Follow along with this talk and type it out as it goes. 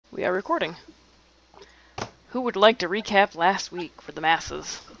we are recording. Who would like to recap last week for the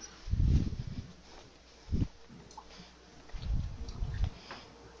masses?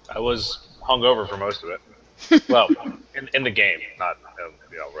 I was hungover for most of it. Well, in the game, not in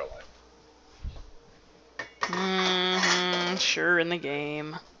real life. Sure, in the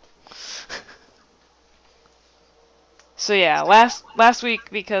game. So yeah, last week,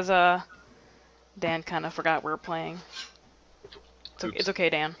 because Dan kind of forgot we were playing. It's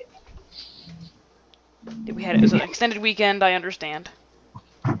okay, Dan. It was an extended weekend, I understand.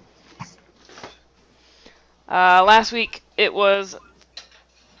 Last week it was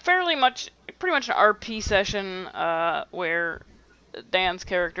pretty much an RP session where Dan's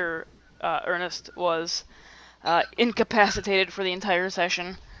character Ernest was incapacitated for the entire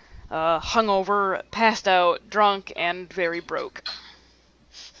session, hungover, passed out, drunk, and very broke.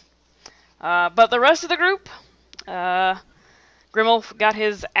 But the rest of the group, Grimulf got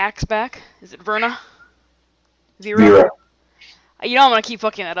his axe back. Is it Verna? Vera? You know I'm gonna keep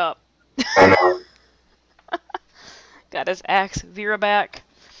fucking it up. I know. Got his axe, Vera, back.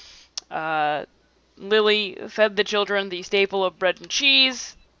 Lily fed the children the staple of bread and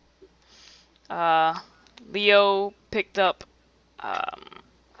cheese. Leo picked up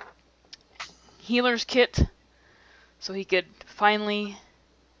healer's kit so he could finally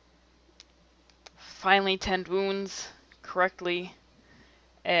tend wounds correctly.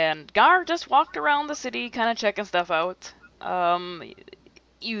 And Gar just walked around the city, kind of checking stuff out.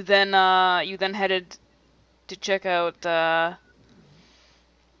 You then headed to check out the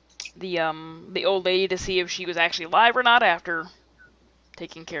old lady to see if she was actually alive or not after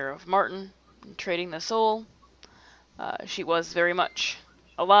taking care of Martin and trading the soul. She was very much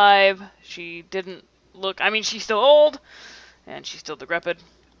alive. She didn't look... I mean, she's still old, and she's still decrepit,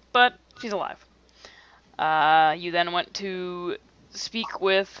 but she's alive. You then went to speak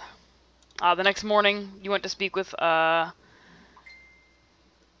with... the next morning, you went to speak with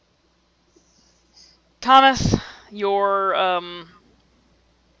Thomas, your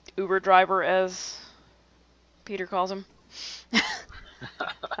Uber driver, as Peter calls him,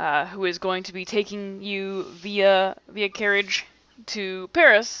 who is going to be taking you via carriage to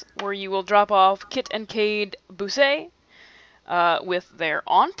Paris, where you will drop off Kit and Cade Bousset with their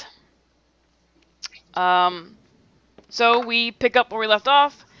aunt. So we pick up where we left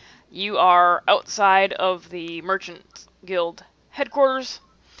off. You are outside of the Merchant Guild headquarters,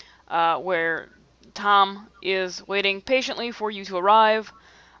 where Tom is waiting patiently for you to arrive,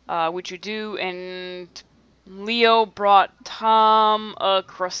 which you do, and Leo brought Tom a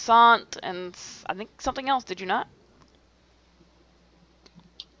croissant and I think something else, did you not?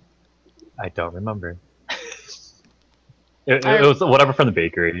 I don't remember. It was whatever from the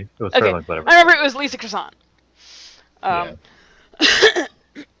bakery. It was okay. whatever. I remember it was at least a croissant. Yeah.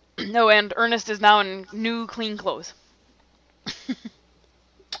 No, and Ernest is now in new, clean clothes.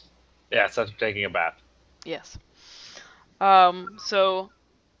 Yeah, it's after taking a bath. Yes. So,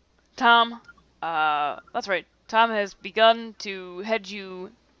 Tom, that's right. Tom has begun to head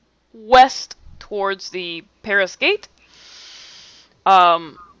you west towards the Paris gate.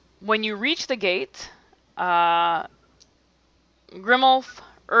 When you reach the gate, Grimulf,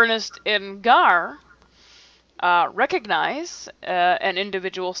 Ernest, and Gar recognize an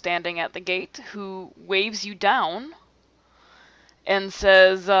individual standing at the gate who waves you down and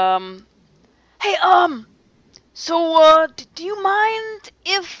says, hey, so, do you mind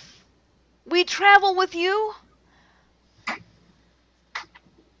if we travel with you?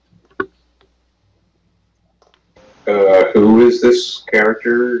 Who is this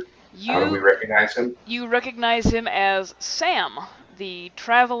character? How do we recognize him? You recognize him as Sam, the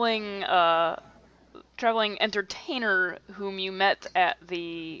traveling entertainer whom you met at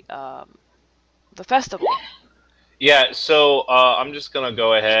the festival. Yeah, so I'm just gonna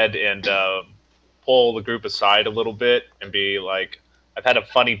go ahead and pull the group aside a little bit and be like, I've had a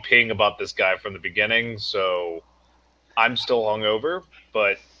funny ping about this guy from the beginning, so I'm still hungover,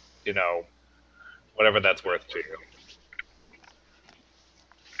 but, you know, whatever that's worth to you.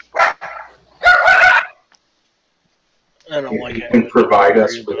 I don't like If you can provide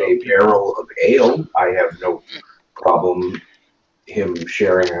us with a barrel of ale, I have no problem him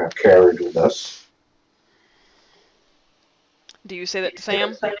sharing a carriage with us. Do you say that to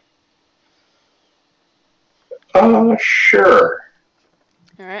Sam? Sure.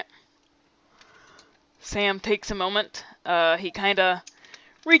 Alright. Sam takes a moment. He kind of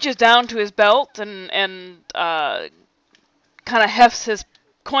reaches down to his belt and kind of hefts his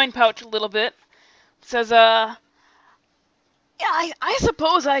coin pouch a little bit. Says, yeah, I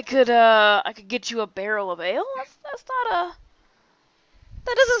suppose I could get you a barrel of ale. That's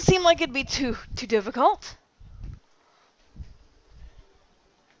That doesn't seem like it'd be too difficult.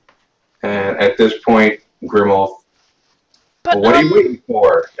 And at this point, Grimolf, But well, what are you waiting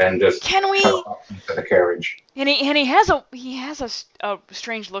for? And just can kind we? of hops into the carriage. And he has a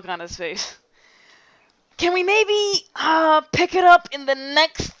strange look on his face. Can we maybe pick it up in the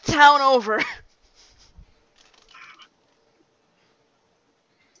next town over?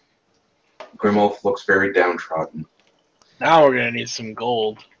 Grimolf looks very downtrodden. Now we're gonna need some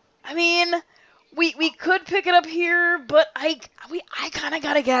gold. I mean, we could pick it up here, but I kind of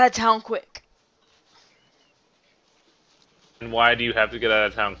gotta get out of town quick. And why do you have to get out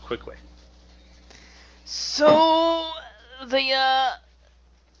of town quickly? So the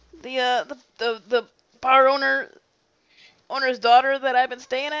bar owner's daughter that I've been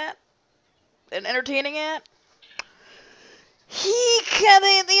staying at and entertaining at.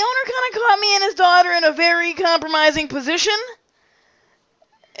 The owner kind of caught me and his daughter in a very compromising position,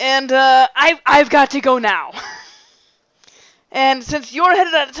 and I've got to go now. And since you're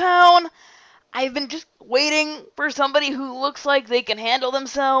headed out of town, I've been just waiting for somebody who looks like they can handle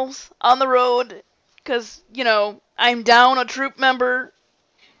themselves on the road, because, you know, I'm down a troop member.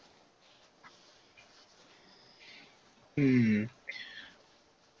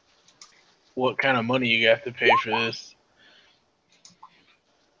 What kind of money you have to pay for this?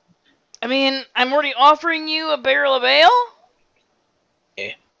 I mean, I'm already offering you a barrel of ale.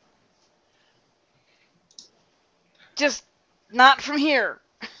 Eh. Just not from here.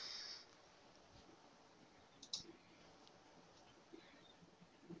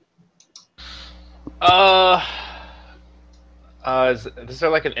 Is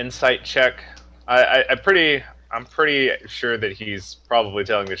there like an insight check? I'm pretty sure that he's probably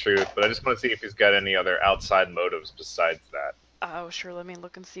telling the truth, but I just want to see if he's got any other outside motives besides that. Oh, sure, let me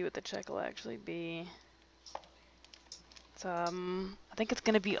look and see what the check will actually be. It's, I think it's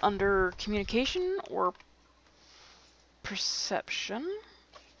gonna be under communication or perception.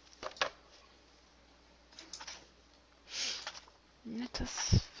 Let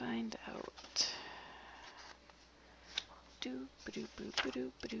us find out.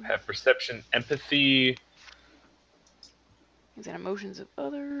 Have perception, empathy. Is that emotions of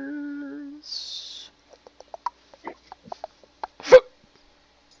others?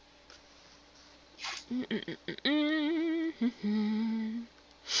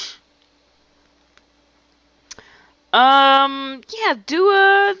 Yeah, do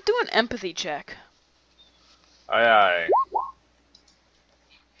an empathy check. Aye, aye.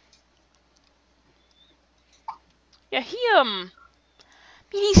 Yeah,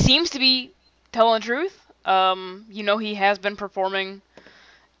 he seems to be telling the truth. You know, he has been performing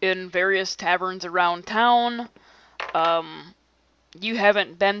in various taverns around town. You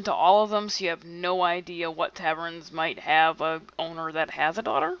haven't been to all of them, so you have no idea what taverns might have a owner that has a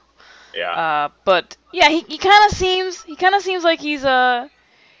daughter. Yeah. But yeah, he kind of seems like he's looking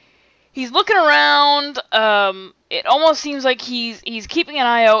around. It almost seems like he's keeping an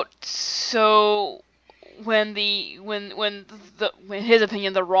eye out, so when his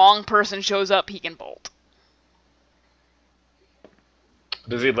opinion the wrong person shows up, he can bolt.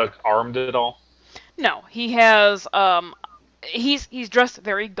 Does he look armed at all? No, he has he's dressed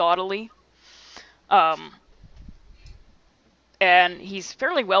very gaudily. And he's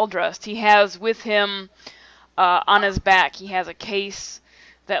fairly well dressed. He has with him on his back, he has a case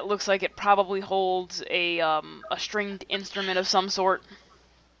that looks like it probably holds a stringed instrument of some sort.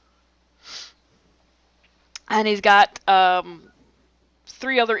 And he's got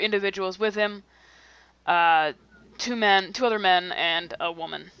 3 other individuals with him, 2 other men, and a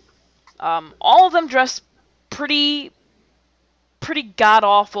woman. All of them dressed pretty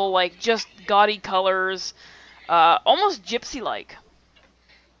god-awful, like just gaudy colors, almost gypsy-like.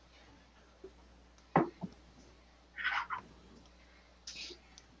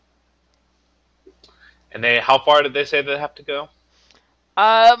 And how far did they say they have to go?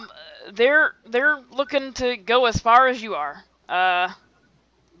 They're looking to go as far as you are.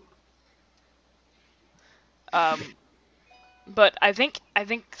 But I think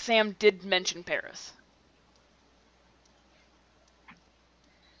Sam did mention Paris.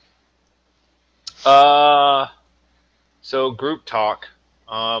 So group talk.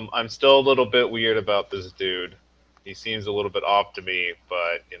 I'm still a little bit weird about this dude. He seems a little bit off to me,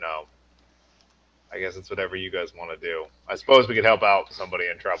 but, you know, I guess it's whatever you guys want to do. I suppose we could help out somebody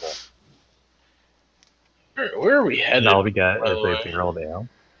in trouble. Where are we headed? And all we got by is the a way? barrel ale.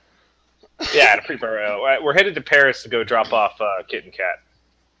 Yeah, to prepare. We're headed to Paris to go drop off Kit and Kat.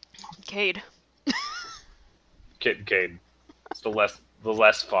 Cade. Kit and Cade. It's the less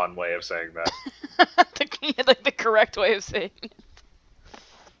fun way of saying that. Like the correct way of saying it.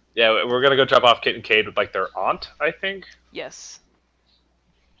 Yeah, we're gonna go drop off Kit and Cade with like their aunt, I think. Yes.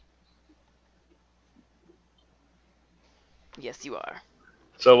 Yes, you are.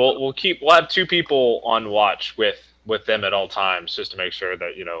 So we'll have 2 people on watch with them at all times, just to make sure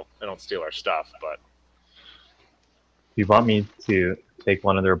that they don't steal our stuff. But Do you want me to take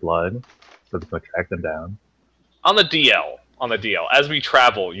one of their blood so we can track them down? on the DL, as we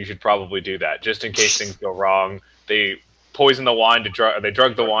travel, you should probably do that, just in case things go wrong. They poison the wine they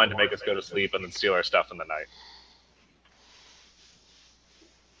drug the wine to make us go to sleep, and then steal our stuff in the night.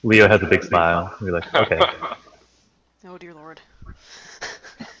 Leo has a big smile. We're like, okay. Oh dear lord.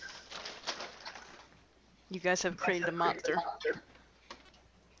 You guys have created a monster.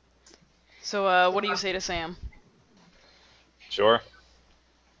 So, what do you say to Sam? Sure.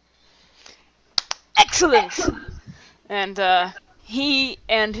 Excellent! And, he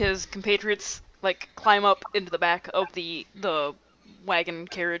and his compatriots, like, climb up into the back of the wagon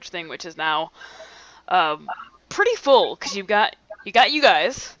carriage thing, which is now, pretty full, because you got you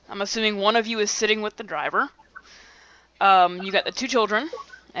guys. I'm assuming one of you is sitting with the driver. You got the 2 children,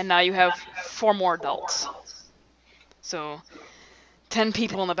 and now you have 4 more adults. So, 10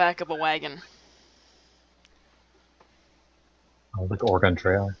 people in the back of a wagon. Oh, like Oregon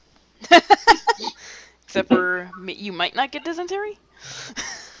Trail. Except for you might not get dysentery.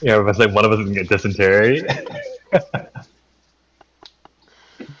 Yeah, but like one of us doesn't get dysentery.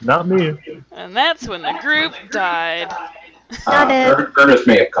 Not me. And that's when the group died. Ernest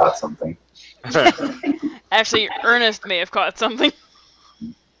may have caught something. Actually, Ernest may have caught something.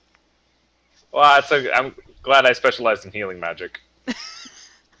 Well, I'm glad I specialized in healing magic.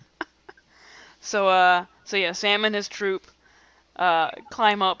 So yeah, Sam and his troop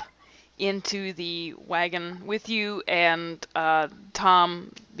climb up into the wagon with you, and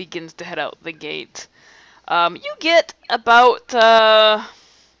Tom begins to head out the gate. You get about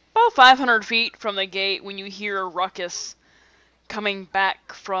 500 feet from the gate when you hear a ruckus coming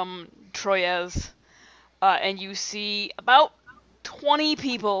back from Troyes, and you see about 20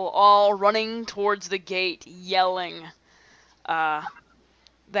 people all running towards the gate, yelling that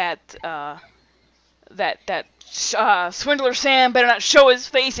Swindler Sam better not show his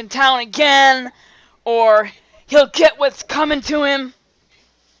face in town again, or he'll get what's coming to him.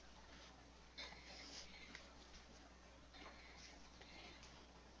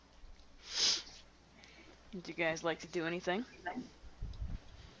 Would you guys like to do anything?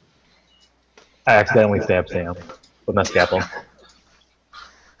 I accidentally stabbed Sam with my scalpel.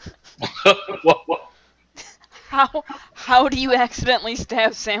 What? How do you accidentally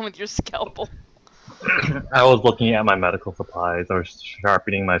stab Sam with your scalpel? I was looking at my medical supplies. I was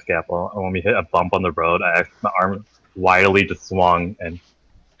sharpening my scalpel, and when we hit a bump on the road, my arm wildly just swung and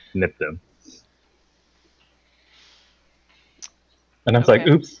nipped him. And I was like,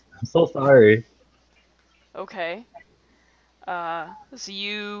 Okay. "Oops, I'm so sorry." Okay. So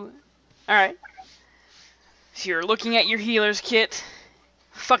you... Alright. So you're looking at your healer's kit,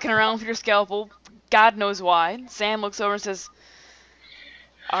 fucking around with your scalpel, God knows why. Sam looks over and says,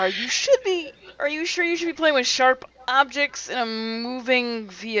 Are you sure you should be playing with sharp objects in a moving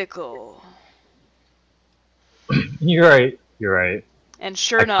vehicle? You're right. You're right. And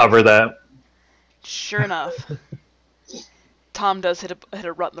sure I enough... cover that. Sure enough, Tom does hit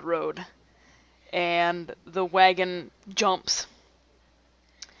a rut in the road, and the wagon jumps.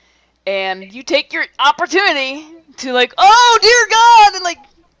 And you take your opportunity to like, oh dear God, and like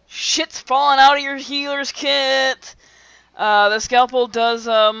shit's falling out of your healer's kit. The scalpel does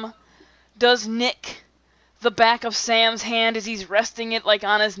nick the back of Sam's hand as he's resting it like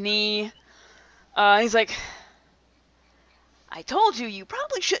on his knee. He's like, I told you, you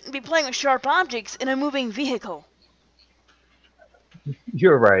probably shouldn't be playing with sharp objects in a moving vehicle.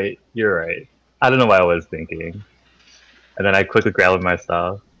 You're right. You're right. I don't know what I was thinking. And then I quickly grab my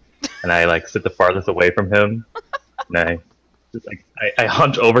stuff, and I like sit the farthest away from him, and I just like I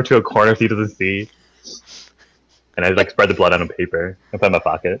hunch over to a corner so he doesn't see, and I like spread the blood on a paper and put it in my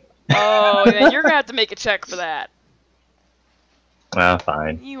pocket. Oh, then you're gonna have to make a check for that. Well,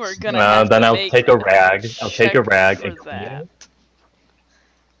 fine. You are gonna have then to I'll make take a rag. I'll take a check rag for and clean that. it.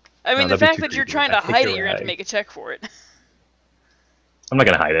 I mean, No, the that'd be fact too that you're creepy. trying to I'll take hide the it, you're gonna have to rag. make a check for it. I'm not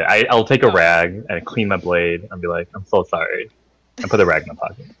gonna hide it. I'll take a No. rag and clean my blade and be like, I'm so sorry, and put the rag in my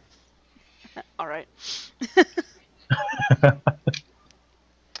pocket. All right.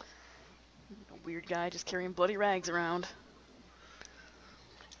 Weird guy just carrying bloody rags around.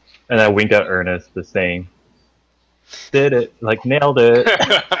 And I wink at Ernest, just saying, "Did it? Like nailed it."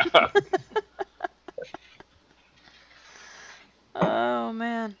 Oh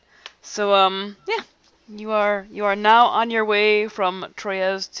man. So yeah, You are now on your way from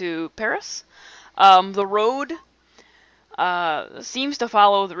Troyes to Paris. The road seems to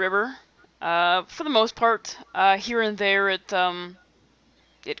follow the river. For the most part, here and there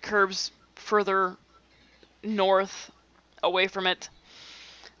it curves further north away from it.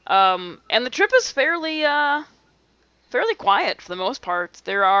 And the trip is fairly quiet for the most part.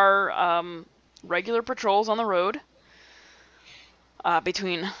 There are regular patrols on the road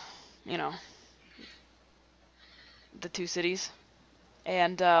between, you know, the two cities.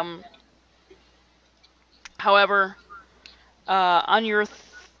 And however, on your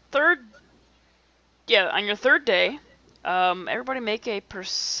third day, everybody make a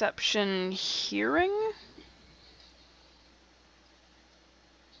perception hearing.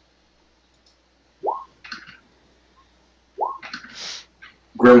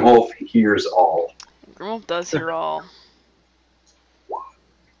 Grimholf hears all. Grimwolf does hear all.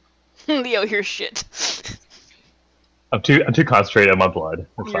 Leo hears shit. I'm too concentrated on my blood.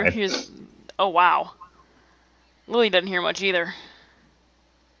 It's fine. Oh wow. Lily doesn't hear much either.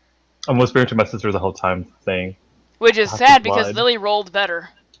 I'm whispering to my sister the whole time, saying, Which is "Lots of sad because blood." Lily rolled better.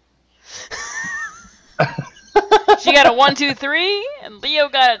 She got a 1, 2, 3, and Leo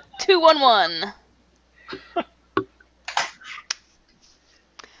got a 2, 1, 1.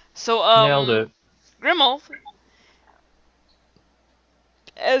 So Nailed it. Grimwolf,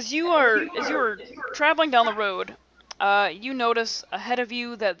 as you are traveling down the road, you notice ahead of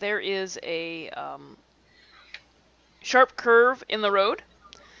you that there is a sharp curve in the road.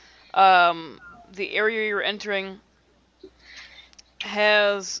 The area you're entering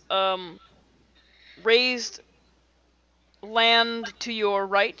has raised land to your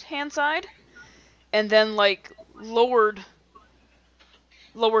right hand side, and then like lowered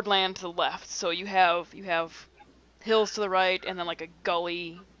land to the left. So you have hills to the right, and then like a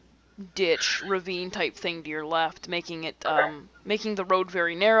gully, ditch, ravine type thing to your left, making it making the road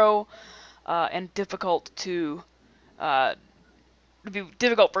very narrow and difficult to be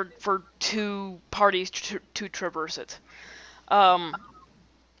difficult for two parties to traverse it. And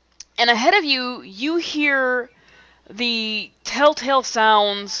ahead of you, you hear the telltale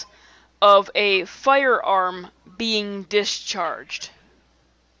sounds of a firearm being discharged.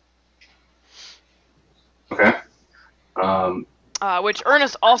 Okay. Which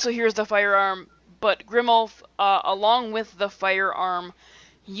Ernest also hears the firearm, but Grimulf, along with the firearm,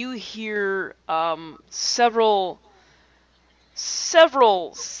 you hear several,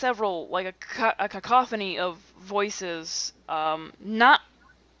 like a cacophony of voices, not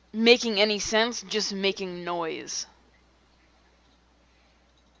making any sense, just making noise.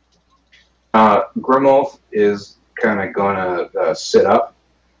 Grimolf is kind of gonna sit up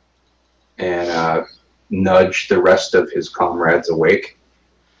and nudge the rest of his comrades awake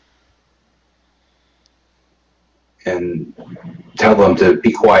and tell them to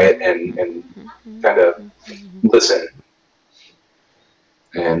be quiet and kind of listen.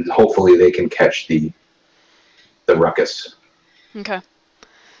 And hopefully they can catch the ruckus. Okay.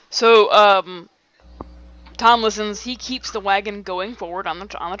 So, Tom listens. He keeps the wagon going forward on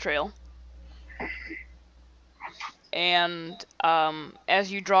the trail. And as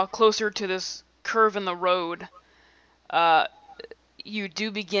you draw closer to this curve in the road, you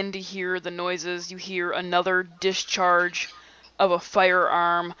do begin to hear the noises. You hear another discharge of a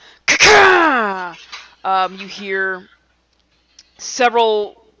firearm. You hear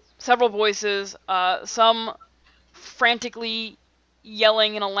several voices, some frantically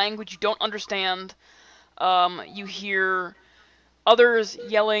yelling in a language you don't understand. You hear others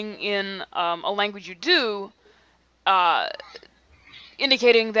yelling in a language you do,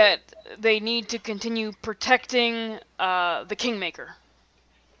 indicating that they need to continue protecting the Kingmaker.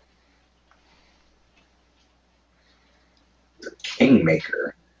 The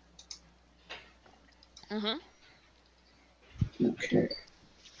Kingmaker. Mm-hmm. Okay.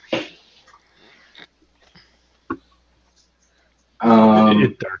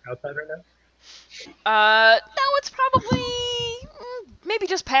 It's dark outside right now. No, it's probably maybe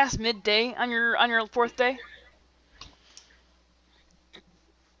just past midday on your fourth day.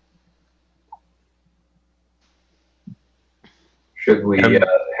 Should we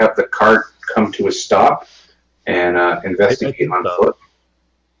have the cart come to a stop and investigate on foot?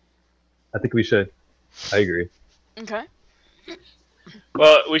 I think we should. I agree. Okay.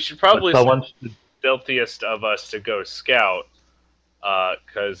 Well, we should probably Someone send the stealthiest of us to go scout,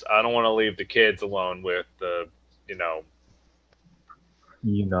 because I don't want to leave the kids alone with the, you know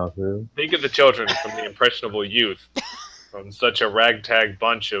who. think of the children from the impressionable youth, from such a ragtag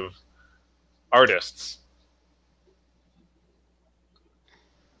bunch of artists.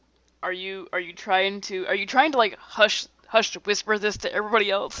 Are you trying to like hush to whisper this to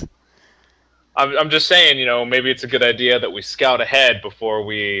everybody else? I'm just saying, maybe it's a good idea that we scout ahead before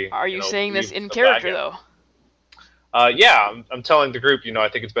we, Are you saying this leave in the character wagon. though? Yeah, I'm telling the group, I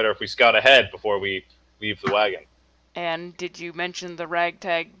think it's better if we scout ahead before we leave the wagon. And did you mention the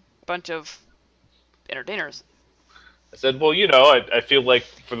ragtag bunch of entertainers? I said, well, I feel like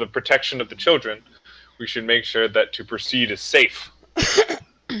for the protection of the children, we should make sure that to proceed is safe.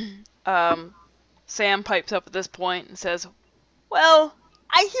 Sam pipes up at this point and says, "Well,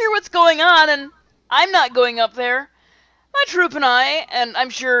 I hear what's going on, and I'm not going up there. My troop and I, and I'm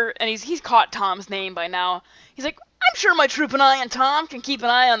sure, and he's caught Tom's name by now. He's like, I'm sure my troop and I and Tom can keep an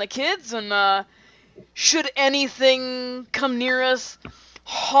eye on the kids, and should anything come near us,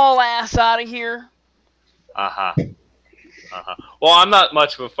 haul ass out of here." Well, I'm not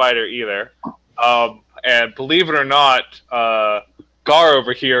much of a fighter either. And believe it or not, Gar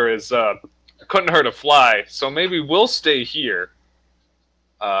over here is couldn't hurt a fly, so maybe we'll stay here.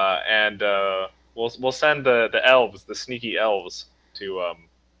 And we'll send the elves, the sneaky elves, to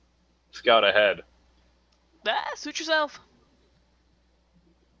scout ahead. Suit yourself.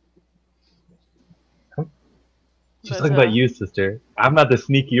 She's talking about you, sister. I'm not the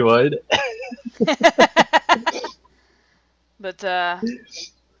sneaky one. But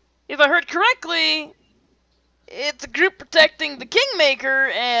if I heard correctly, it's a group protecting the Kingmaker,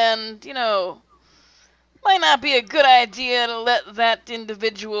 and, might not be a good idea to let that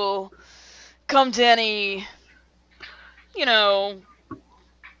individual come to any,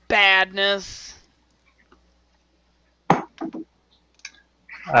 badness.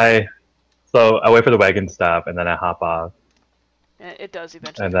 So I wait for the wagon to stop, and then I hop off. It does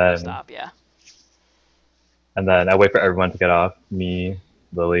eventually And then- stop, yeah. And then I wait for everyone to get off. Me,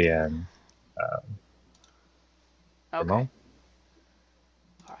 Lily, and Okay. Grimald.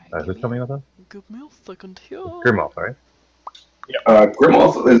 Alright, Who's coming with us? give me a second here. Grimald, right?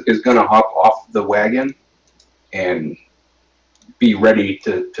 Grimolf is going to hop off the wagon and be ready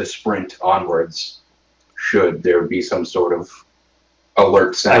to sprint onwards should there be some sort of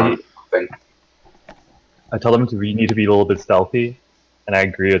alert sound. I told them we need to be a little bit stealthy, and I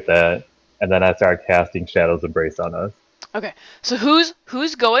agree with that. And then I started casting Shadow's Embrace on us. Okay, so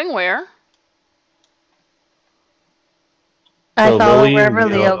who's going where? I So follow Lily, wherever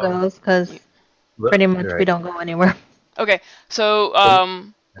Leo, Leo goes, because pretty much we don't go anywhere. Okay, so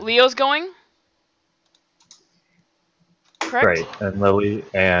Leo's going? Correct? Right, and Lily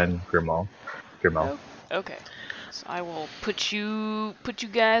and Grimald. Okay, so I will put you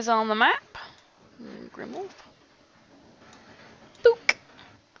guys on the map. Grimwolf. Book.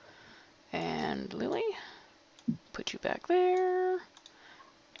 And Lily. Put you back there.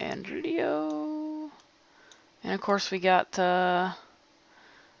 And Leo. And of course we got Gar.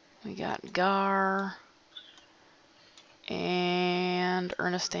 And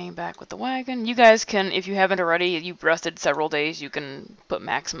Ernest staying back with the wagon. You guys can, if you haven't already, you've rested several days, you can put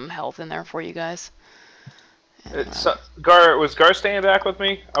maximum health in there for you guys. And, Was Gar staying back with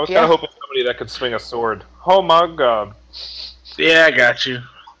me? I was kind of hoping somebody that could swing a sword. Oh my god. Yeah, I got you.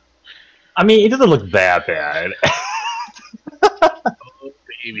 I mean, it doesn't look that bad.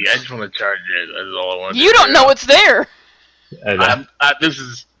 Baby, I just want to charge it. That's all I want. you don't know what's there! This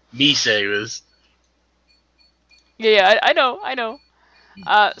is me saying this. Yeah, I know.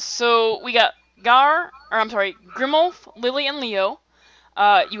 So we got Grimolf, Lily, and Leo.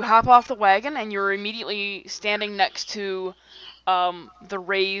 You hop off the wagon, and you're immediately standing next to the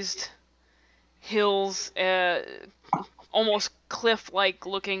raised hills, almost cliff-like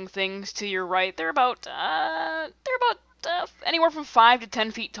looking things to your right. They're about anywhere from 5 to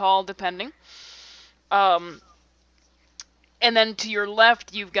 10 feet tall, depending. And then to your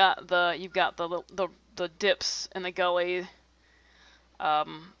left, you've got the dips in the gully,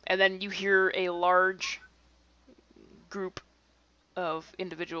 and then you hear a large group of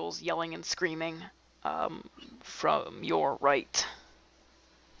individuals yelling and screaming from your right.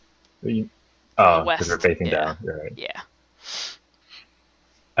 Oh, west. because we're facing Yeah. down. You're right. Yeah.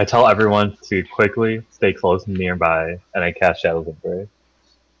 I tell everyone to quickly stay close and nearby, and I cast Shadow's Embrace.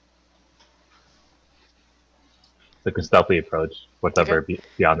 It's a stealthy approach, whatever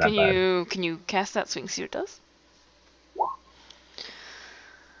beyond that. Can you cast that swing? See what it does.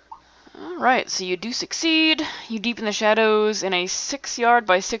 Alright, so you do succeed. You deepen the shadows in a 6 yard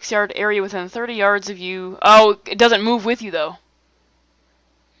by 6 yard area within 30 yards of you. Oh, it doesn't move with you though.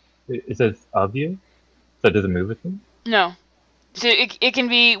 It says of you, so it doesn't move with me. No. So it can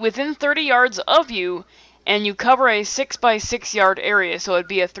be within 30 yards of you, and you cover a 6 by 6 yard area, so it'd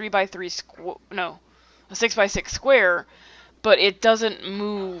be a 3 by 3 a 6 by 6 square, but it doesn't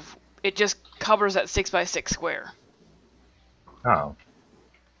move It just covers that 6x6 square. Oh.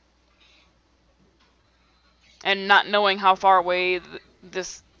 And not knowing how far away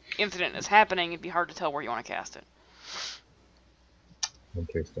this incident is happening, it'd be hard to tell where you want to cast it.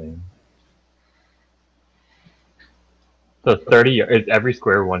 Interesting. So 30 is every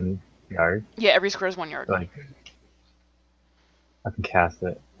square 1 yard? Yeah, every square is 1 yard. Like, I can cast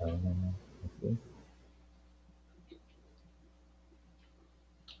it. Let's see.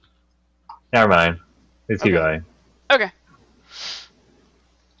 Never mind. Let's keep going. Okay.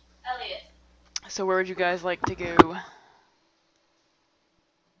 So where would you guys like to go?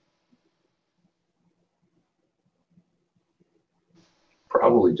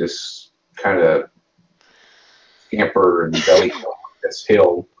 Probably just kind of scamper and belly crawl up this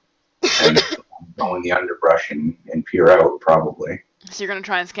hill and go in the underbrush and peer out, probably. So you're going to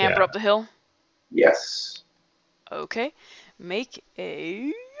try and scamper up the hill? Yes. Okay. Make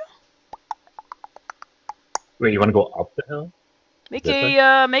a... Wait, you want to go up the hill? Make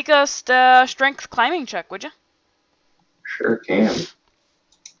a strength climbing check, would you? Sure can.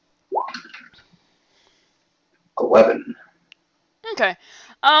 11. Okay.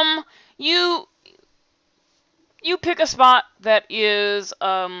 You pick a spot that is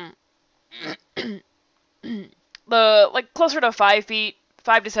closer to 5 feet,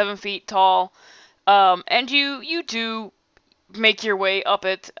 5 to 7 feet tall, and you do make your way up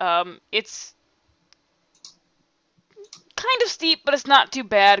it. It's kind of steep, but it's not too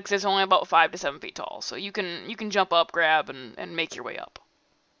bad because it's only about 5 to 7 feet tall. So you can jump up, grab, and make your way up.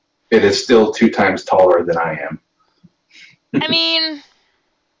 It is still 2 times taller than I am. I mean,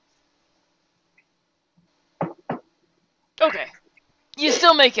 okay, you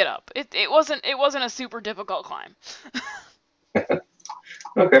still make it up. It wasn't a super difficult climb.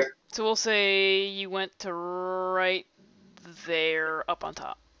 Okay. So we'll say you went to right there, up on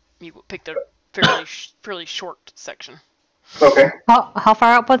top. You picked a fairly short section. Okay. How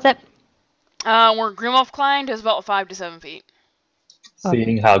far up was it? Where Grimulf climbed is about 5 to 7 feet.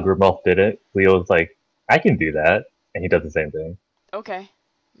 Seeing how Grimulf did it, Leo's like, I can do that. And he does the same thing. Okay.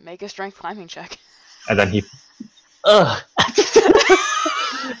 Make a strength climbing check. And then he... Ugh!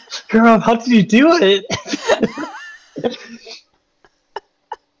 Grimulf, how did you do it?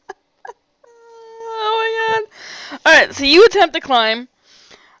 Oh my god. Alright, so you attempt to climb.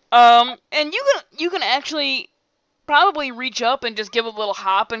 And you can actually probably reach up and just give a little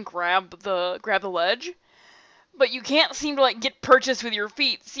hop and grab the ledge. But you can't seem to get purchase with your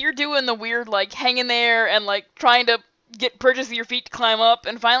feet. So you're doing the weird hanging there and trying to get purchase with your feet to climb up.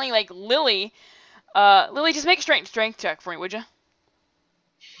 And finally Lily, just make a strength check for me, would you?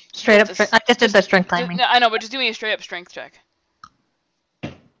 Straight up. I just did the strength climbing. I know, but just do me a straight up strength check.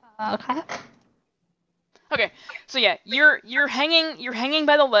 Okay. Okay, so yeah, you're hanging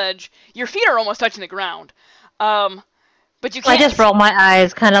by the ledge. Your feet are almost touching the ground. But you can't. I just roll my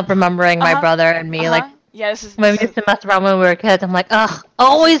eyes, kind of remembering my brother and me. Yeah, this is. When we used to mess around when we were kids, I'm like, ugh,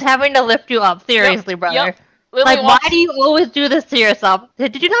 always having to lift you up. Seriously, brother. Yep. Lily why do you always do this to yourself?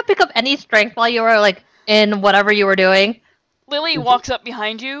 Did you not pick up any strength while you were in whatever you were doing? Lily walks up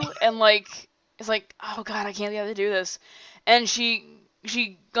behind you and is like, oh god, I can't be able to do this, and she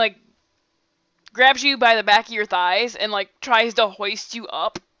grabs you by the back of your thighs and tries to hoist you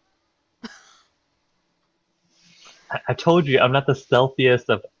up. I told you, I'm not the stealthiest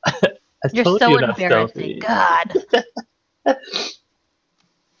of... You're so embarrassing. God.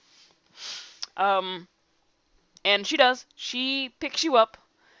 And she does. She picks you up,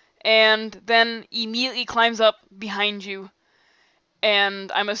 and then immediately climbs up behind you.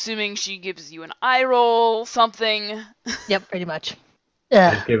 And I'm assuming she gives you an eye roll, something. Yep, pretty much.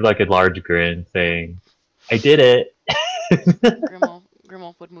 Just give a large grin, saying, "I did it."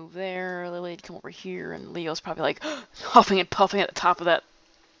 Grimulf would move there. Lily'd come over here, and Leo's probably huffing and puffing at the top of that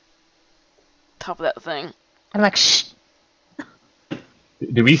thing. I'm like, shh.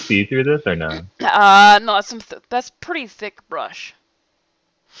 Do we see through this or no? No, that's pretty thick brush.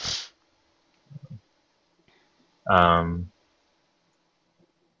 I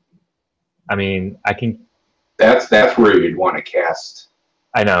mean, I can. That's where you'd want to cast.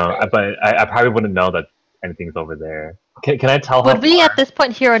 I know, but I probably wouldn't know that anything's over there. Can I tell? Would we at this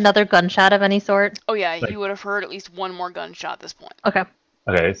point hear another gunshot of any sort? Oh yeah, you would have heard at least one more gunshot at this point. Okay.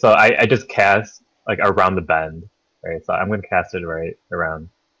 Okay, so I just cast around the bend, right? So I'm gonna cast it right around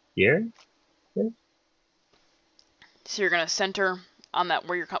here. So you're gonna center on that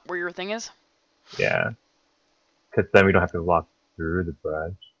where your thing is. Yeah, because then we don't have to walk through the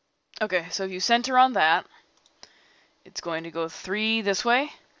brush. Okay, so if you center on that, it's going to go 3 this way,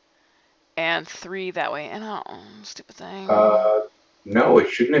 and 3 that way. And stupid thing. No, it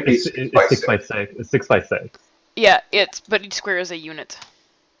shouldn't be It's 6 by 6 6. by 6. It's 6 by 6. Yeah, but each square is a unit.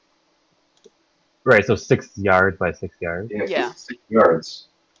 Right, so 6 yards by 6 yards. Yeah, 'cause Yeah. it's 6 yards.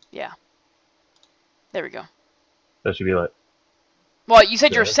 Yeah. There we go. That should be like. Well, you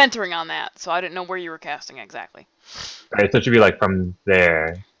said you're Good. centering on that, so I didn't know where you were casting exactly. Right, so it should be like from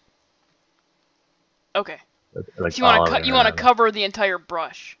there. Okay. Like So you want all to the way you want to around. cover the entire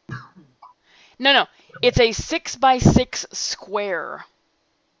brush. No. It's a 6 by 6 square.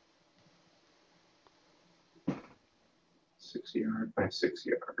 6 yard by 6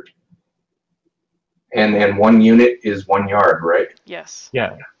 yard. And 1 unit is 1 yard, right? Yes.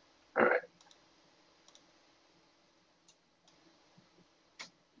 Yeah. All right.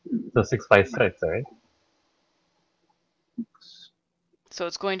 So 6 by 6, right? So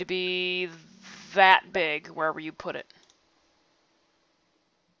it's going to be that big wherever you put it.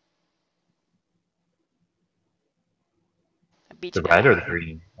 I beat The you red now. or the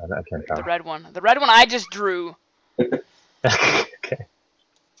green? I can't tell. The red one. The red one I just drew. Okay.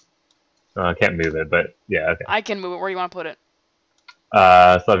 Oh, I can't move it, but yeah, okay. I can move it. Where do you want to put it?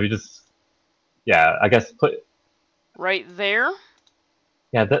 So if you just, yeah, I guess put, Right there?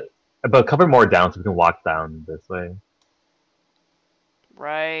 yeah, but cover more down so we can walk down this way.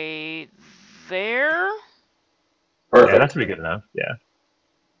 Right there? Yeah, Perfect. that should be good enough. Yeah.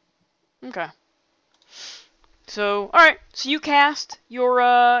 Okay. So, alright. So you cast your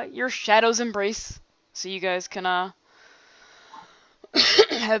Shadow's Embrace. So you guys can,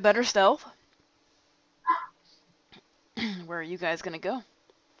 have better stealth. Where are you guys gonna go?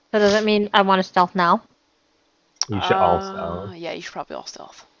 So does that mean I want to stealth now? You should all stealth. Yeah, you should probably all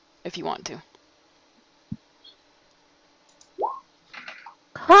stealth. If you want to.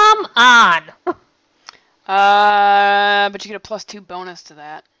 Come on! But you get a +2 bonus to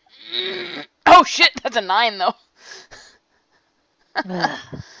that. Oh shit, that's a 9 though. Ugh,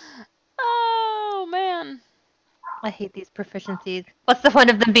 Oh man. I hate these proficiencies. What's the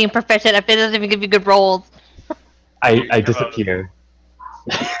point of them being proficient if it doesn't even give you good rolls? I disappear.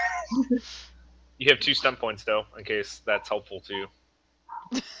 You have 2 stun points though, in case that's helpful too.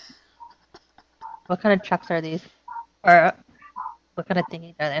 What kind of checks are these? Or what kind of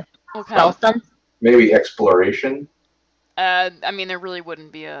thingies are they? What kind Spell of, stuns? Maybe exploration. I mean, there really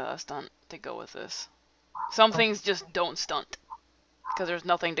wouldn't be a stunt to go with this. Some things just don't stunt. Because there's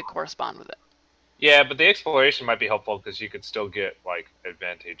nothing to correspond with it. Yeah, but the exploration might be helpful because you could still get like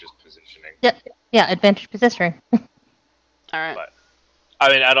advantageous positioning. Yeah, advantage positioning. Alright. But I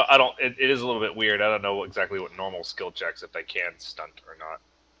mean, I don't. It is a little bit weird. I don't know exactly what normal skill checks if they can stunt or not.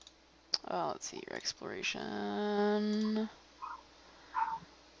 Let's see, your exploration.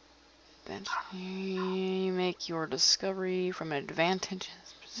 You make your discovery from an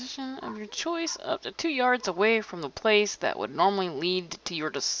advantageous position of your choice up to 2 yards away from the place that would normally lead to your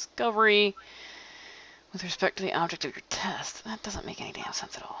discovery with respect to the object of your test. That doesn't make any damn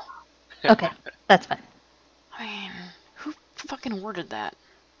sense at all. Okay, that's fine. I mean, who fucking worded that?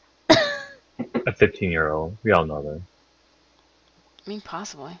 A 15-year-old. We all know that. I mean,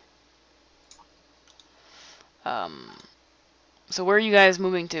 possibly. So where are you guys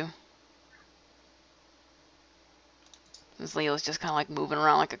moving to? Since Leo's just kind of like moving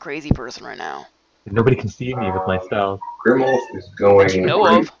around like a crazy person right now. Nobody can see me with my stealth. Grimwolf is going That you know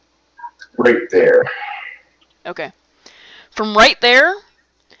right, of. right there. Okay. From right there,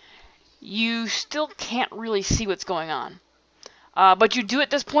 you still can't really see what's going on. But you do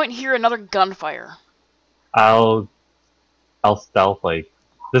at this point hear another gunfire. I'll stealth like.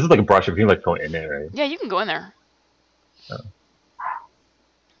 This is like a brush. If you can like go in there, right? Yeah, you can go in there.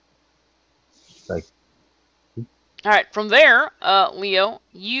 Like. Alright, from there, Leo,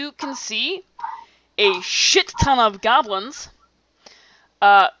 you can see a shit ton of goblins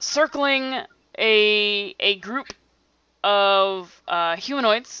circling a group of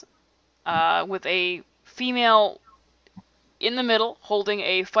humanoids with a female in the middle holding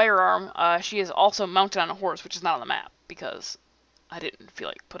a firearm. She is also mounted on a horse, which is not on the map because I didn't feel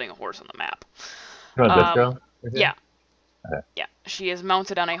like putting a horse on the map. You know this girl? Right here? Yeah. Okay. Yeah, she is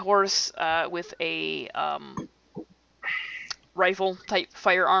mounted on a horse with a rifle-type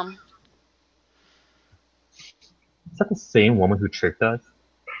firearm. Is that the same woman who tricked us?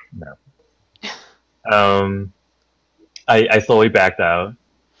 No. I slowly backed out,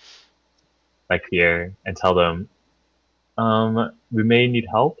 like here, and tell them, we may need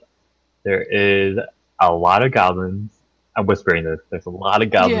help. There is a lot of goblins. I'm whispering this. There's a lot of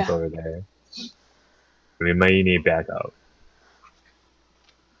goblins Yeah. over there. We may need backup.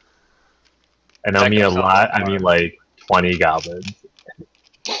 And I mean a lot. I mean like 20 goblins.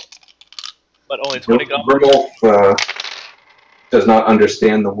 But only 20 goblins. Grimwolf does not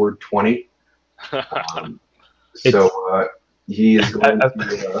understand the word 20. So he is going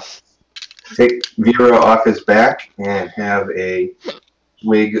to take Vera off his back and have a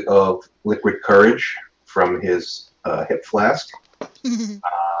swig of liquid courage from his hip flask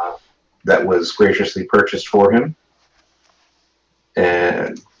that was graciously purchased for him.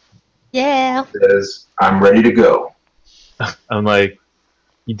 And Yeah. says, I'm ready to go. I'm like,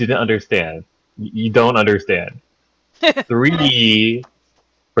 you didn't understand. You don't understand. 3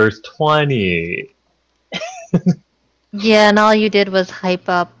 verse 20. Yeah, and all you did was hype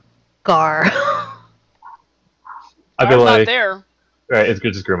up Gar. I'd be I'm not like, there. right, it's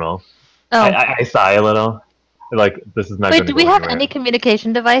good, just Grimo. Oh. I sigh a little. Like, this is not Wait, going to do go we have anywhere. any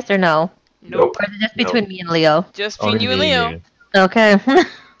communication device or no? Nope. Or is it just Nope. between me and Leo? Just Only between you and me Leo. you. Okay.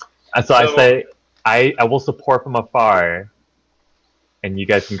 And so I say, I will support from afar, and you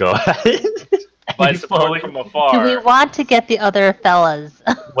guys can go ahead. By You support slowly- from Do we afar. want to get the other fellas?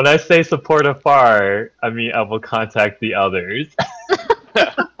 When I say support afar, I mean I will contact the others.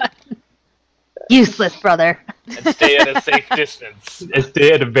 Useless, brother. And stay at a safe distance. And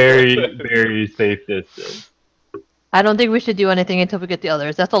stay at a very, very safe distance. I don't think we should do anything until we get the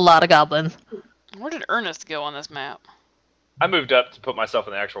others. That's a lot of goblins. Where did Ernest go on this map? I moved up to put myself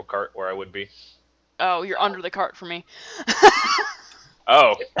in the actual cart where I would be. Oh, you're under the cart for me.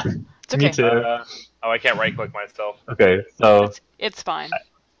 Oh. It's okay. Me too. I can't right click myself. Okay, so It's fine.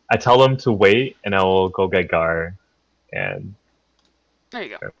 I tell them to wait, and I will go get Gar. And There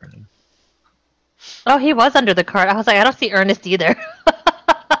you go. Oh, he was under the cart. I was like, I don't see Ernest either.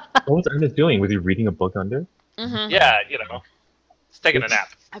 what was Ernest doing? Was he reading a book under? Mm-hmm. Yeah, you know. It's taking a nap.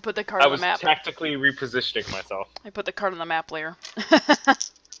 I put the cart I on the was map. tactically repositioning myself. I put the cart on the map layer.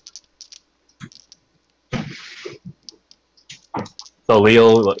 So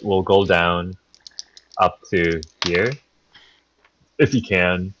Leo will go down up to here, if he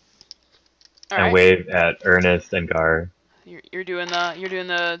can, All and right. wave at Ernest and Gar. You're doing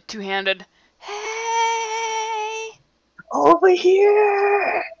the two-handed. Hey! Over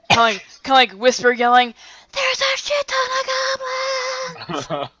here! Kind of like whisper yelling. There's a shit ton of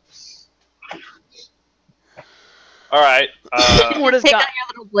goblins. All right. What is Take Gar? out your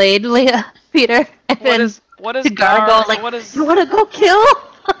little blade, Leah, Peter, and What is the Gar Gar? go like, What is? you want to go kill?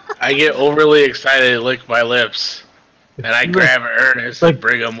 I get overly excited and lick my lips. And I grab Ernest and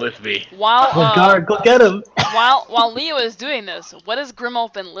bring him with me. While Gar, go get him! while Leo is doing this, what is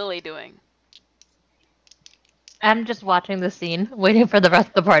Grimulf and Lily doing? I'm just watching the scene, waiting for the rest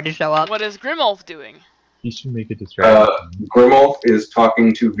of the party to show up. What is Grimulf doing? You should make a distraction. Grimulf is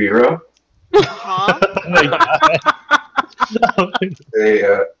talking to Vera. Huh? Oh my god. No. They,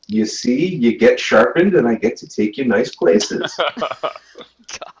 you see, you get sharpened, and I get to take you nice places. God. All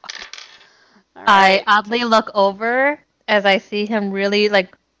I right. oddly look over as I see him really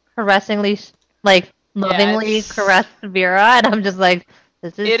like caressingly, like lovingly it's- caress Vera, and I'm just like,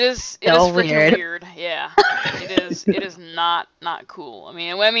 this is. It is so freaking weird. weird. Yeah. It is not cool. I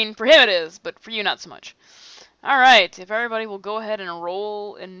mean for him it is, but for you not so much. All right, if everybody will go ahead and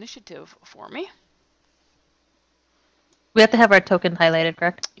roll initiative for me. We have to have our token highlighted,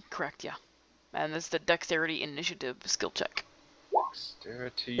 correct? Correct, yeah. And this is the dexterity initiative skill check.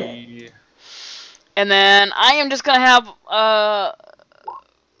 Dexterity. And then I am just gonna have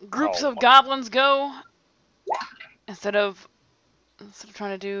groups of goblins go instead of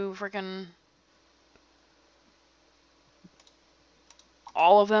trying to do freaking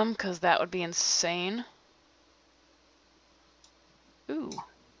all of them, because that would be insane. Ooh.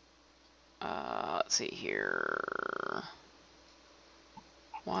 Let's see here.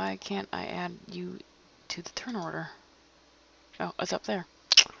 Why can't I add you to the turn order? Oh, it's up there.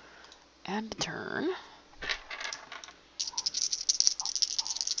 Add to turn.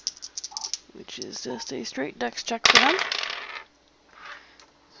 Which is just a straight dex check for them.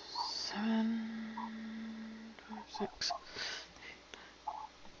 7, 6,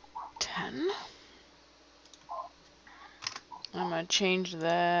 10. I'm gonna change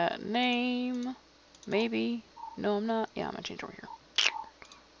that name. Maybe. No, I'm not. Yeah, I'm gonna change over here.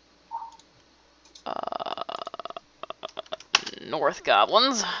 North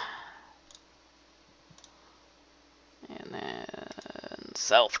Goblins. And then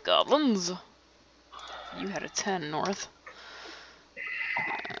South Goblins. You had a 10, North.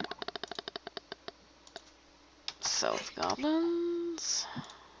 South Goblins.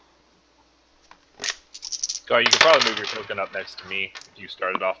 Gar, you could probably move your token up next to me if you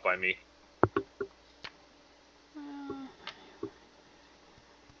started off by me.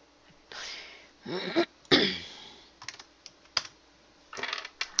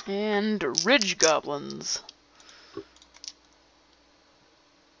 And Ridge Goblins.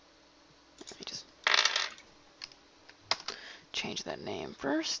 them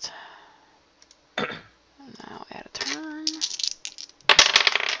first. Now add a turn.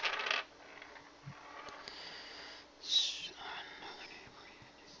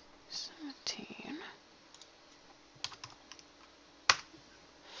 17.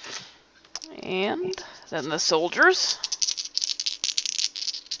 And then the soldiers.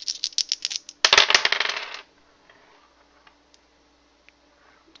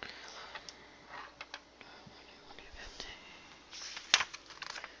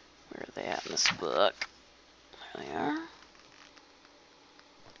 Where are they at in this book? There they are.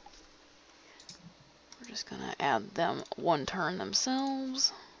 We're just gonna add them one turn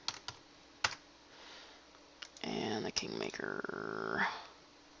themselves. And the Kingmaker.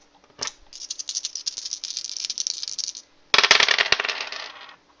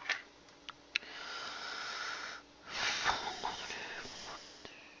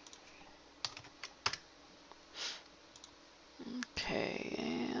 Okay,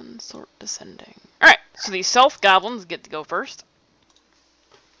 and sort descending. Alright, so these Stealth Goblins get to go first.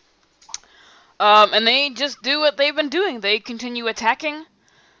 And they just do what they've been doing. They continue attacking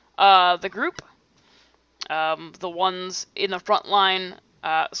the group. The ones in the front line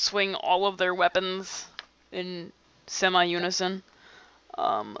swing all of their weapons in semi-unison.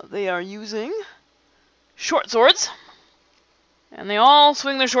 They are using short swords. And they all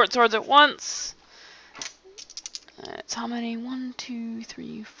swing their short swords at once. It's how many? 1, 2,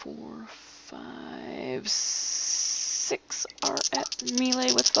 3, 4, 5, 6 are at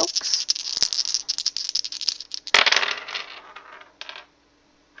melee with folks.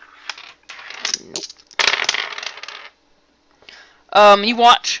 Nope. You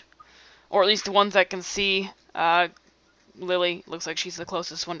watch, or at least the ones that can see. Lily looks like she's the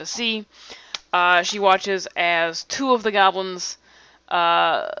closest one to see. She watches as 2 of the goblins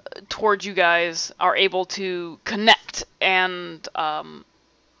towards you guys are able to connect, and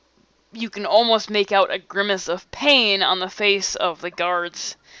you can almost make out a grimace of pain on the face of the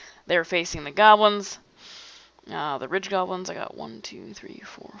guards. They're facing the goblins. The ridge goblins, I got 1, 2, 3,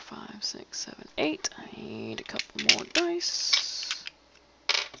 4, 5, 6, 7, 8. I need a couple more dice.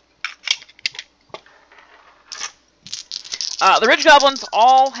 The ridge goblins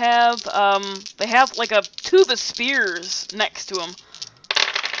all have, they have like a tube of spears next to them.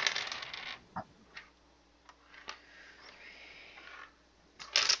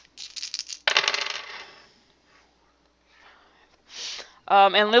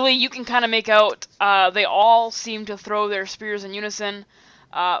 And Lily, you can kind of make out, they all seem to throw their spears in unison.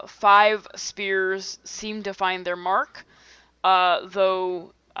 5 spears seem to find their mark,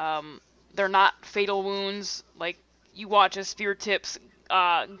 though they're not fatal wounds. Like, you watch as spear tips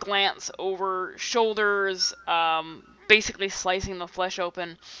glance over shoulders, basically slicing the flesh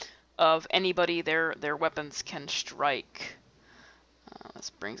open of anybody their weapons can strike. This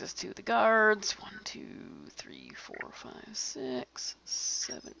brings us to the guards. 1, 2, 3, 4, 5, 6,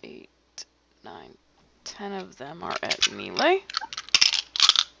 7, 8, 9, 10 of them are at melee.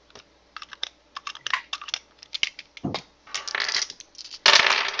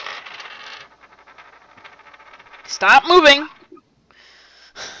 Stop moving!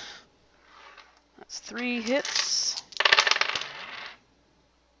 That's 3 hits.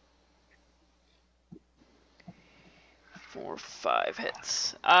 Four, 5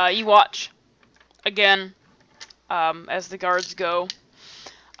 hits. You watch again as the guards go.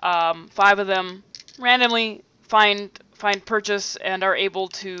 5 of them randomly find purchase and are able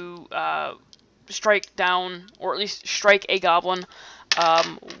to strike down, or at least strike a goblin.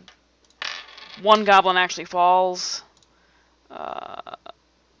 1 goblin actually falls.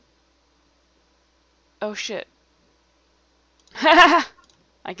 Oh shit. I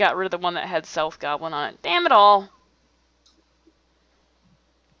got rid of the one that had Stealth Goblin on it. Damn it all.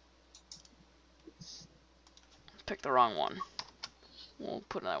 Pick the wrong one. We'll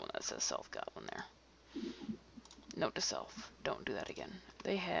put another one that says Stealth Goblin there. Note to self. Don't do that again.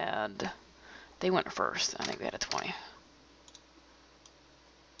 They went first. I think they had a 20.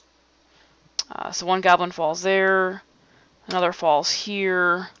 So 1 goblin falls there. Another falls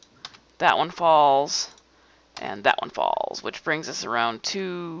here. That one falls. And that one falls. Which brings us around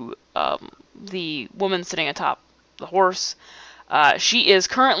to the woman sitting atop the horse. She is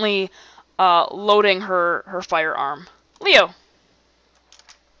currently loading her firearm. Leo.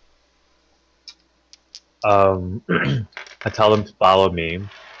 I tell them to follow me,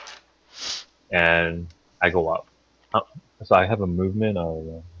 and I go up. So I have a movement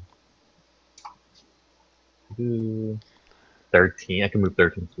of 13. I can move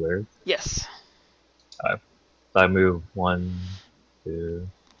 13 squares. Yes. So I move 1, 2,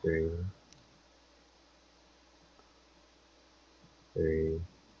 3. 3.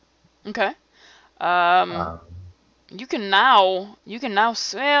 Okay. Um, You can now,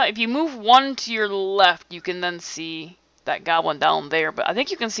 well, if you move one to your left, you can then see that goblin down there, but I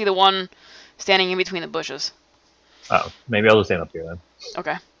think you can see the one standing in between the bushes. oh, maybe I'll just stand up here then.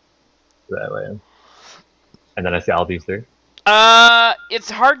 Okay. That way. And then I see all these 3.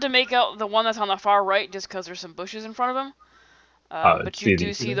 It's hard to make out the one that's on the far right just because there's some bushes in front of him. But you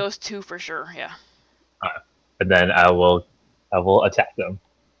do see those 2 for sure, yeah. And then I will attack them.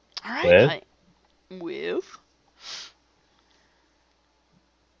 Alright. With?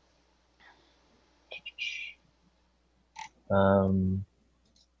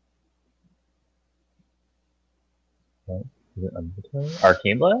 Is it Undertone?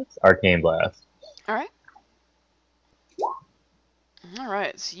 Arcane Blast? Arcane Blast. Alright.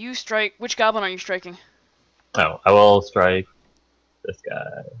 Alright, so you strike. Which goblin are you striking? Oh, I will strike this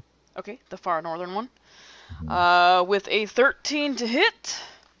guy. Okay, the far northern one. With a 13 to hit.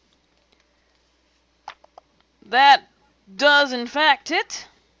 That does in fact hit.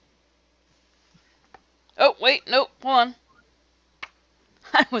 Oh, wait, nope, hold on.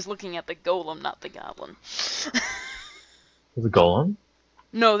 I was looking at the golem, not the goblin. Is it Golem?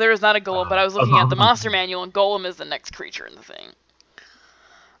 No, there is not a golem, but I was looking at the monster manual, and golem is the next creature in the thing.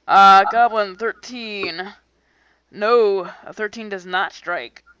 Goblin 13. No, a 13 does not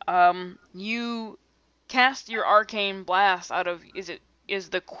strike. You cast your arcane blast out of, is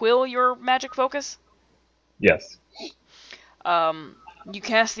the quill your magic focus? Yes. You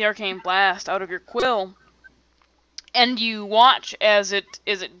cast the arcane blast out of your quill, and you watch as it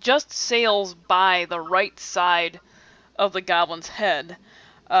just sails by the right side of the goblin's head.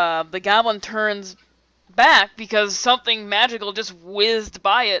 The goblin turns back because something magical just whizzed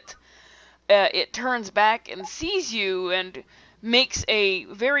by it. It turns back and sees you and makes a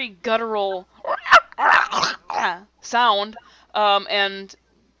very guttural sound, and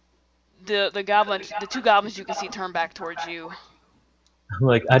the 2 goblins you can see turn back towards you. I'm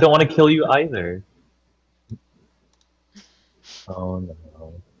like, I don't want to kill you either. Oh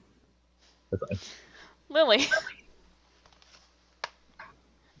no. That's fine. Lily.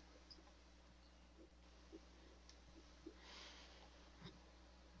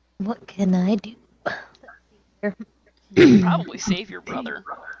 What can I do? You can probably save your brother.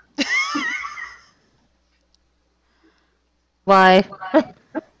 Why?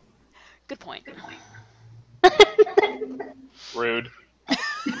 Good point. Rude.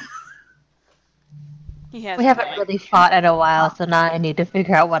 He has. We haven't really fought in a while, so now I need to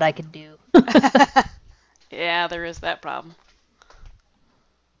figure out what I can do. Yeah, there is that problem.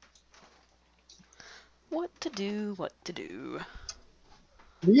 What to do, what to do.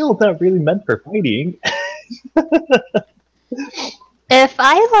 Real's not really meant for fighting. If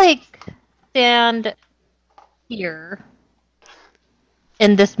I, like, stand here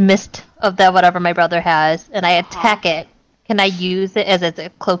in this mist of that whatever my brother has, and I attack it, can I use it as a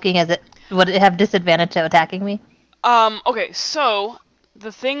cloaking? Would it have disadvantage to attacking me? Okay, so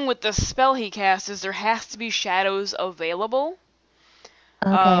the thing with the spell he casts is there has to be shadows available.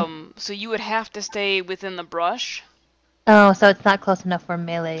 Okay. So you would have to stay within the brush. Oh, so it's not close enough for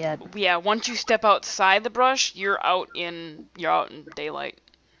melee yet. Yeah, once you step outside the brush, you're out in daylight.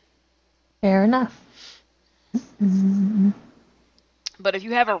 Fair enough. But if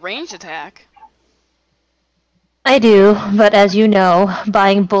you have a ranged attack, I do, but as you know,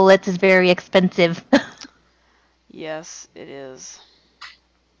 buying bullets is very expensive. yes, it is.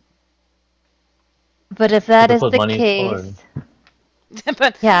 But if that That's is what the money's case,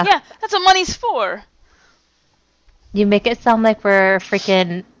 But yeah, that's what money's for. you make it sound like we're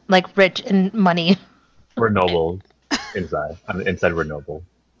freaking like rich in money. We're noble inside. I mean, inside we're noble.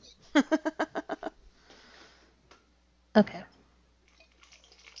 Okay.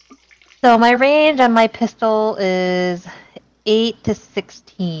 So my range on my pistol is 8 to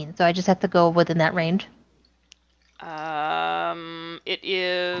 16, so I just have to go within that range. It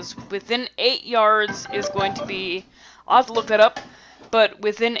is within 8 yards is going to be. I'll have to look that up, but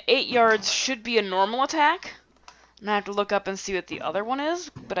within 8 yards should be a normal attack. And I have to look up and see what the other one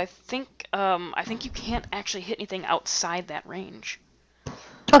is. But I think you can't actually hit anything outside that range.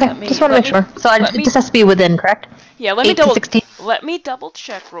 Okay, just want to make sure. So it just has to be within, correct? Yeah, 8 to 16. Let me double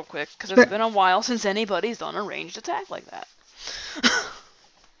check real quick because it's been a while since anybody's done a ranged attack like that.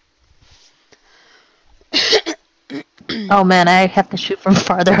 Oh man, I have to shoot from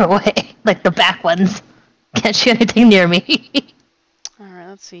farther away, like the back ones. Can't shoot anything near me. All right,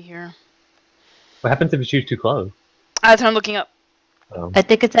 let's see here. What happens if you shoot too close? That's what I'm looking up. Oh. I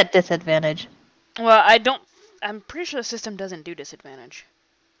think it's at disadvantage. Well, I'm pretty sure the system doesn't do disadvantage.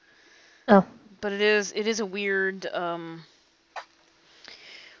 Oh. But it is a weird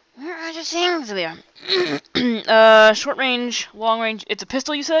Where are the things? There. Short range, long range. It's a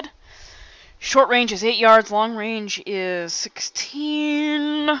pistol, you said? Short range is 8 yards, long range is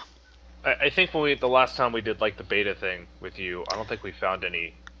 16. I think when the last time we did like the beta thing with you, I don't think we found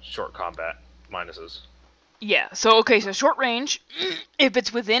any short combat minuses. Yeah, so okay, so short range, if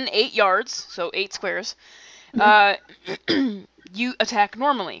it's within 8 yards, so 8 squares, you attack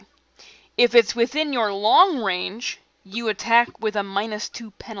normally. If it's within your long range, you attack with a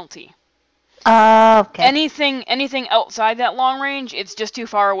 -2 penalty. Okay. Anything outside that long range, it's just too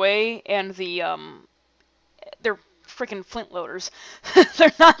far away, and they're freaking flint loaders.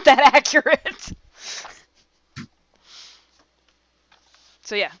 They're not that accurate.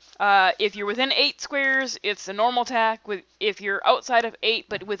 So yeah, if you're within 8 squares, it's a normal attack. If you're outside of 8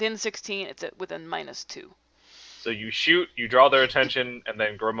 but within 16, it's within -2. So you shoot, you draw their attention, and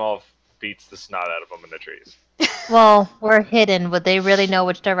then Grimov beats the snot out of them in the trees. Well, we're hidden. Would they really know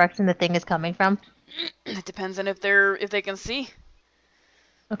which direction the thing is coming from? It depends on if they can see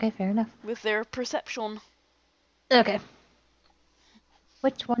Okay, fair enough. with their perception. Okay.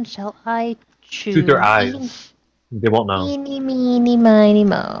 Which one shall I choose? Shoot their eyes. They won't know. Eeny, meeny, miny,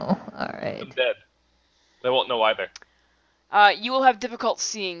 mo. Alright. I'm dead. They won't know either. You will have difficulty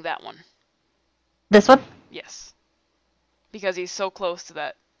seeing that one. This one? Yes, because he's so close to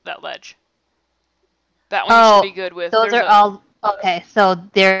that ledge. That one should be good with. Those are all... Okay, so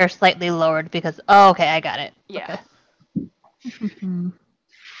they're slightly lowered because... Oh, okay, I got it. Yeah. Okay.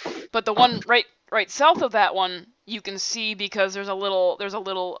 But the one right south of that one, you can see because there's a little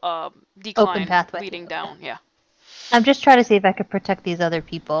decline pathway. leading down. Yeah. I'm just trying to see if I could protect these other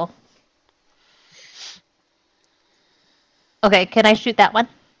people. Okay, can I shoot that one?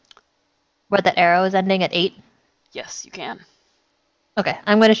 Where the arrow is ending at 8? Yes, you can. Okay,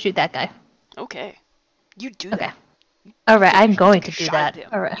 I'm going to shoot that guy. Okay. You do Okay. that. Alright, I'm going to You do shot that. at him.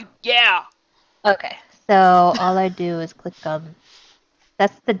 Alright. Yeah. Okay, so all I do is click on...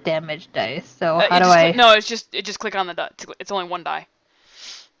 That's the damage dice, so how do I... No, it just click on the die. It's only one die.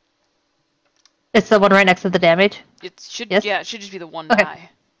 It's the one right next to the damage? It should Yes? it should just be the one Okay. die,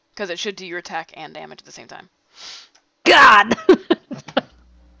 because it should do your attack and damage at the same time. God!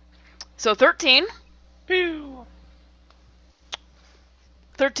 So 13. Pew!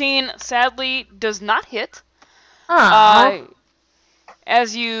 13 sadly does not hit. Aww.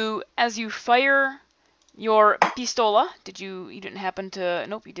 As you fire your pistola, you didn't happen to?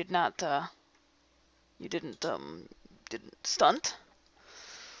 Nope, you did not. You didn't stunt.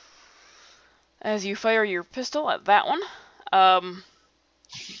 As you fire your pistol at that one,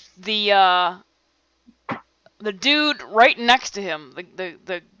 the dude right next to him,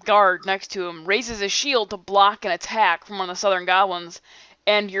 the guard next to him, raises his shield to block an attack from one of the southern goblins,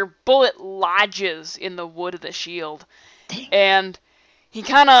 and your bullet lodges in the wood of the shield. And he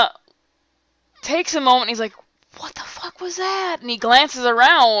kind of takes a moment, and he's like, what the fuck was that? And he glances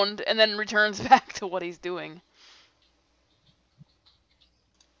around, and then returns back to what he's doing.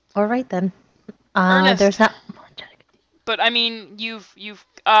 Alright then. Ernest. There's not... But, I mean, you've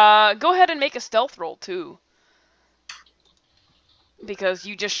go ahead and make a stealth roll, too. Because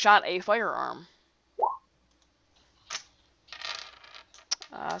you just shot a firearm.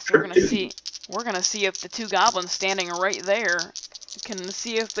 So we're gonna see if the two goblins standing right there can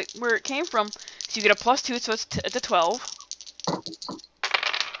see if where it came from. So you get a +2, so it's a 12.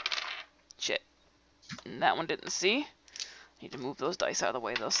 Shit. And that one didn't see. Need to move those dice out of the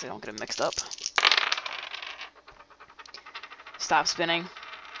way though, so they don't get them mixed up. Stop spinning.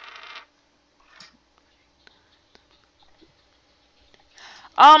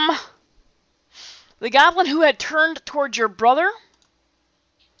 The goblin who had turned towards your brother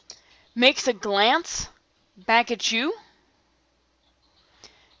makes a glance back at you,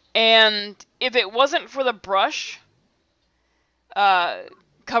 and if it wasn't for the brush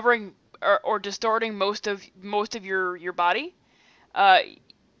covering or distorting most of your body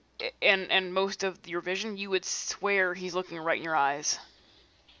and most of your vision, you would swear he's looking right in your eyes.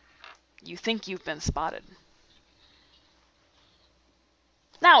 You think you've been spotted.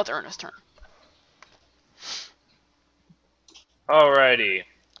 Now it's Ernest's turn. Alrighty.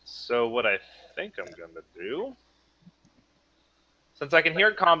 So what I think I'm going to do, since I can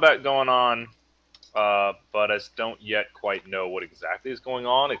hear combat going on, but I don't yet quite know what exactly is going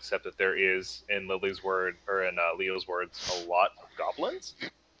on, except that there is, in Lily's word, or in Leo's words, a lot of goblins.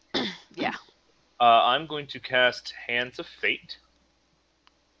 Yeah. I'm going to cast Hands of Fate.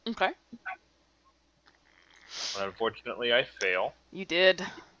 Okay. But unfortunately, I fail. You did.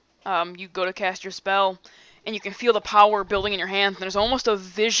 You go to cast your spell, and you can feel the power building in your hands, and there's almost a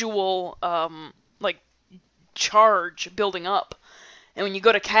visual, like, charge building up. and when you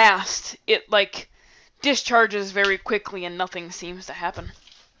go to cast, it like discharges very quickly and nothing seems to happen.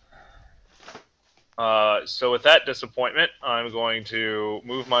 So with that disappointment, I'm going to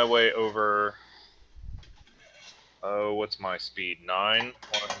move my way over. Oh, what's my speed? 9. 1,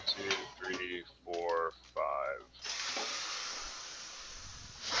 2, 3, 4, 5.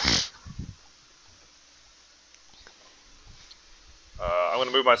 I'm going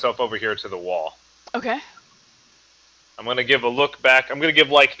to move myself over here to the wall. Okay. I'm going to give a look back. I'm going to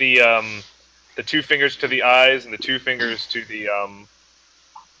give like the 2 fingers to the eyes and the 2 fingers to the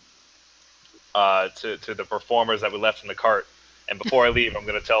to the performers that we left in the cart. And before I leave, I'm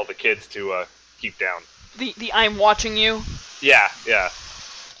going to tell the kids to keep down. The I'm watching you. Yeah.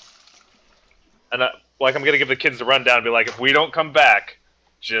 And like I'm going to give the kids the rundown and be like, if we don't come back,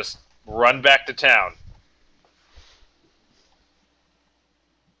 just run back to town.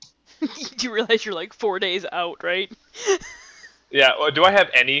 Do you realize you're like 4 days out, right? Yeah. Do I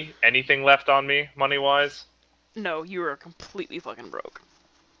have anything left on me, money-wise? No, you are completely fucking broke.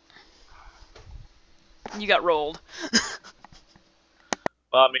 You got rolled.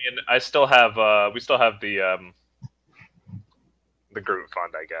 Well, I mean, I still have. We still have the group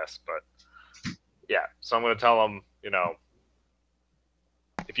fund, I guess. But yeah, so I'm going to tell them,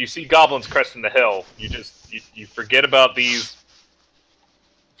 if you see goblins cresting the hill, you forget about these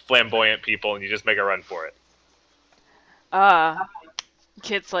flamboyant people and you just make a run for it.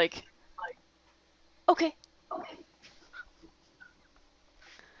 Kid's like, okay.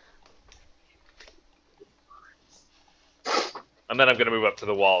 And then I'm going to move up to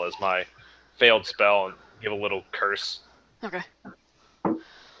the wall as my failed spell and give a little curse. Okay.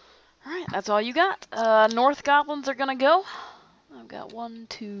 Alright, that's all you got. North goblins are gonna go. I've got 1,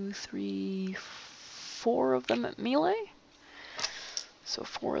 2, 3, 4 of them at melee. So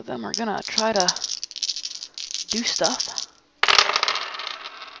 4 of them are gonna try to do stuff.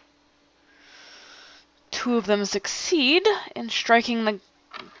 2 of them succeed in striking the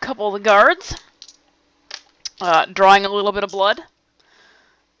couple of the guards. Drawing a little bit of blood.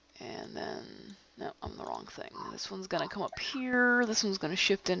 And then... No, I'm the wrong thing. This one's gonna come up here. This one's gonna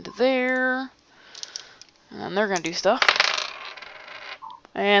shift into there. And they're gonna do stuff.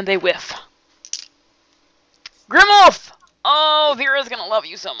 And they whiff. Grimwolf! Oh, Vera's gonna love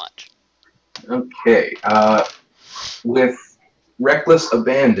you so much. Okay. With reckless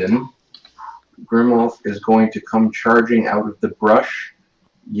abandon, Grimwolf is going to come charging out of the brush,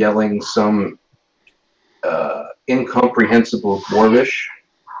 yelling some incomprehensible dwarvish,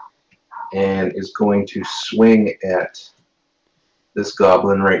 and is going to swing at this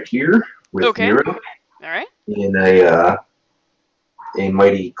goblin right here with Vera. All right. In a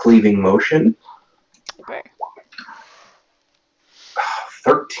mighty cleaving motion. Okay.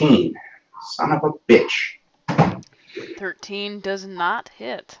 13. Son of a bitch. 13 does not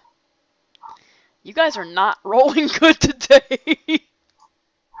hit. You guys are not rolling good today.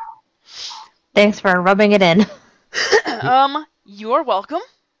 Thanks for rubbing it in. You're welcome.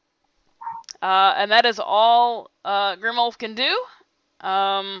 And that is all Grimwolf can do.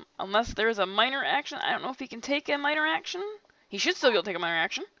 Unless there's a minor action. I don't know if he can take a minor action. He should still be able to take a minor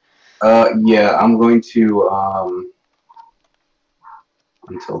action. Yeah, I'm going to,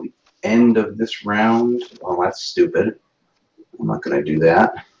 until the end of this round. Well, that's stupid. I'm not going to do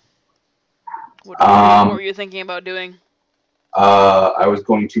that. What were you thinking about doing? I was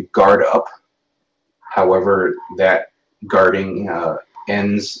going to guard up. However, that guarding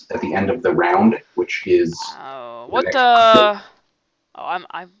ends at the end of the round, which is... Oh, what the... Oh,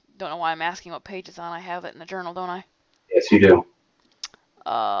 I don't know why I'm asking what page it's on. I have it in the journal, don't I? Yes, you do.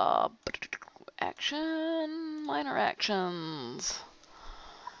 Action... Minor actions...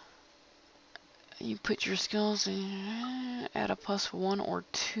 You put your skills in, add a +1 or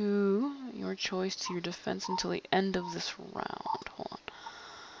 2, your choice, to your defense until the end of this round. Hold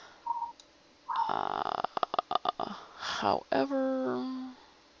on. However...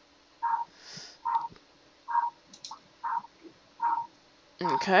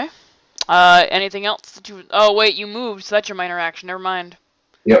 Okay. Anything else that you... Oh, wait, you moved, so that's your minor action. Never mind.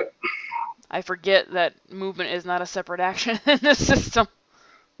 Yep. I forget that movement is not a separate action in this system.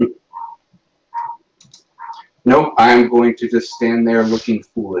 Nope, I'm going to just stand there looking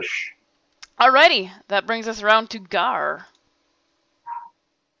foolish. Alrighty, that brings us around to Gar.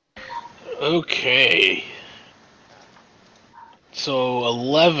 Okay. So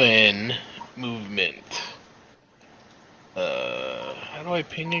 11 movement. How do I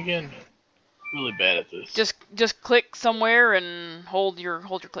ping again? Really bad at this. Just click somewhere and hold your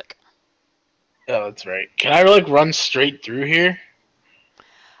click. Oh, that's right. Can I like run straight through here?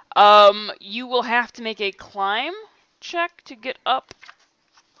 You will have to make a climb check to get up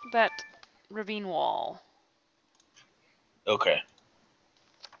that ravine wall. Okay.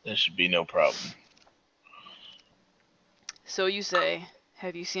 That should be no problem. So you say,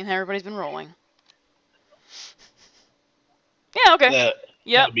 have you seen how everybody's been rolling? Yeah, okay.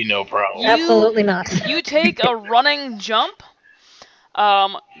 Yep. That'd be no problem. Absolutely not. You take a running jump,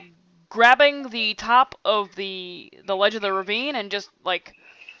 grabbing the top of the ledge of the ravine and just, like,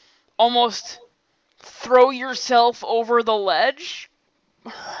 almost throw yourself over the ledge,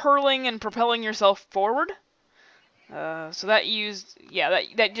 hurling and propelling yourself forward. So that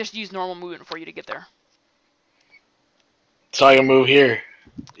just used normal movement for you to get there. So I can move here.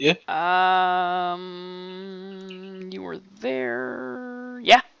 Yeah. You were there.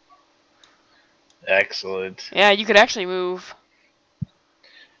 Yeah. Excellent. Yeah, you could actually move,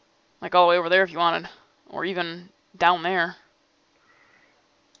 like, all the way over there if you wanted, or even down there.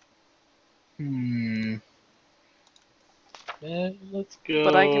 Let's go.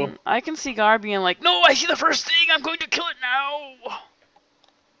 But I can see Gar being like, no, I see the first thing. I'm going to kill it now.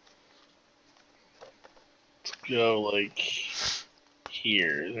 Let's go like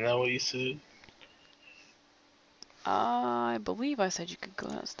here. Isn't that what you said? I believe I said you could go.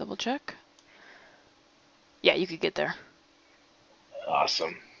 Let's double check. Yeah, you could get there.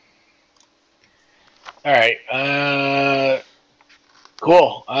 Awesome. All right.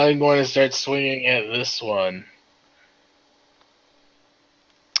 Cool. I'm going to start swinging at this one.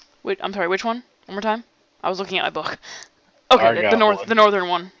 Wait, I'm sorry. Which one? One more time. I was looking at my book. Okay, One. the northern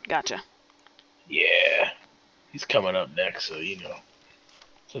one. Gotcha. Yeah. He's coming up next, so you know.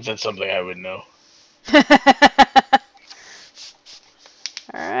 Since that's something I would know.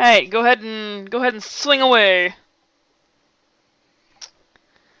 All right, go ahead and swing away.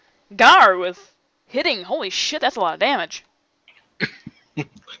 Gar with hitting. Holy shit, that's a lot of damage.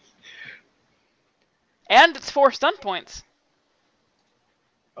 And it's 4 stun points.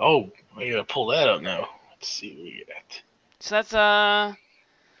 Oh, I gotta pull that up now. Let's see what we get. So that's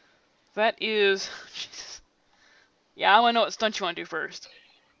that is Jesus. Yeah, I wanna know what stunt you wanna do first.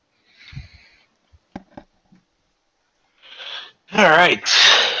 Alright.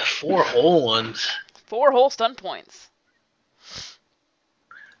 4 whole ones. 4 whole stun points.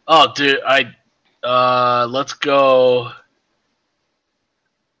 Oh, dude, let's go.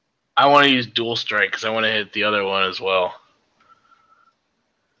 I want to use dual strike because I want to hit the other one as well.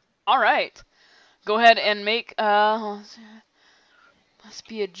 Alright. Go ahead and make, must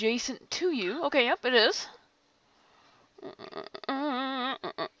be adjacent to you. Okay, yep, it is.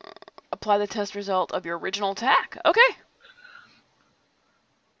 Apply the test result of your original attack. Okay.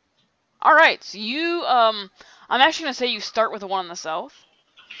 Alright, so you, I'm actually going to say you start with the one on the south.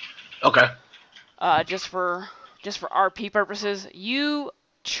 Okay. Just for RP purposes. You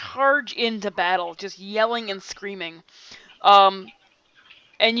charge into battle, just yelling and screaming. And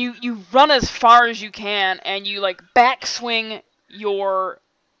you run as far as you can, and you, like, backswing your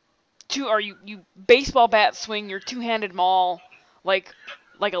you baseball bat swing your two-handed maul like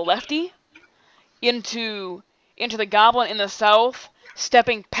a lefty into the goblin in the south,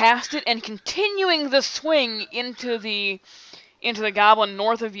 stepping past it and continuing the swing into the goblin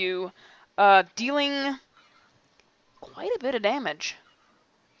north of you, dealing quite a bit of damage.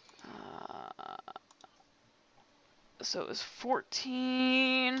 So it was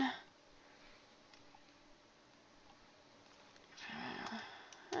 14.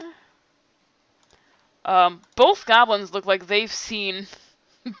 Both goblins look like they've seen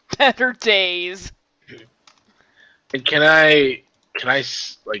better days. And can I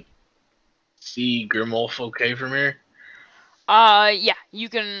like see Grimwolf okay from here? Yeah, you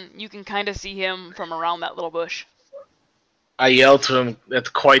can kind of see him from around that little bush. I yell to him, "That's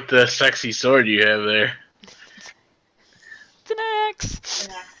quite the sexy sword you have there." It's an axe.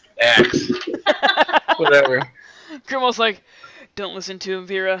 Axe. Whatever. Grimwolf's like, don't listen to him,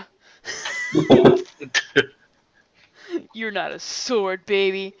 Vera. You're not a sword,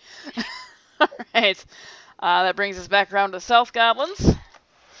 baby. Alright. That brings us back around to South Goblins.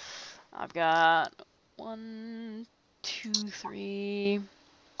 I've got 1, 2, 3,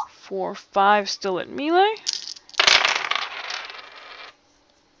 4, 5 still at melee.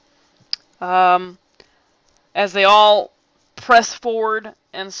 As they all press forward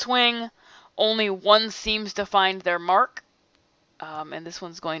and swing, only one seems to find their mark. And this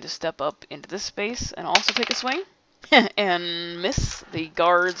one's going to step up into this space and also take a swing. And miss. The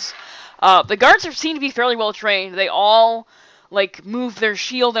guards seem to be fairly well trained. They all, like, move their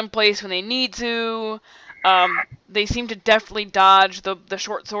shield in place when they need to. They seem to definitely dodge the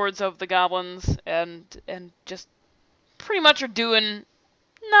short swords of the goblins and just pretty much are doing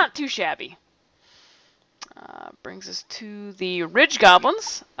not too shabby. Brings us to the Ridge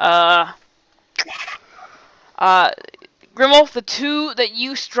Goblins. Grimwolf, the two that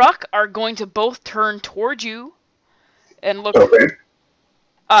you struck are going to both turn towards you and look. Okay.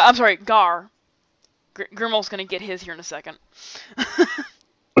 I'm sorry, Gar. Grimwolf's gonna get his here in a second.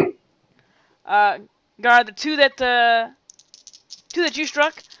 Gar, the two that you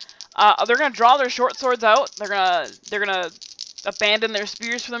struck, they're gonna draw their short swords out. They're gonna abandon their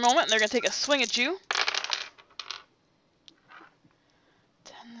spears for the moment, and they're gonna take a swing at you.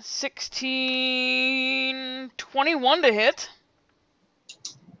 10, 16, 21 to hit.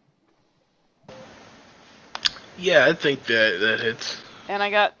 Yeah, I think that hits. And I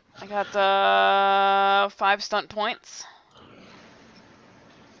got 5 stunt points.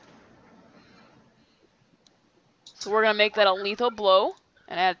 So we're gonna make that a lethal blow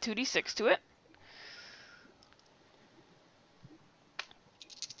and add 2d6 to it.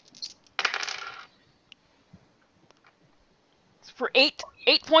 For 8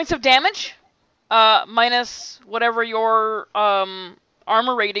 points of damage, minus whatever your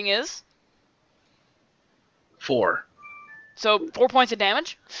armor rating is. 4. So 4 points of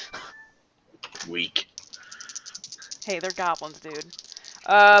damage. Weak. Hey, they're goblins, dude.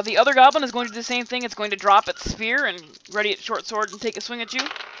 The other goblin is going to do the same thing. It's going to drop its spear and ready its short sword and take a swing at you.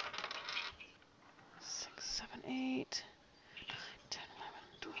 6, 7, 8, 10, 11,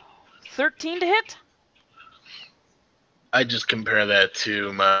 12, 13 to hit. I just compare that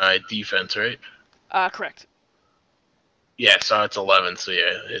to my defense, right? Correct. Yeah, so it's 11, so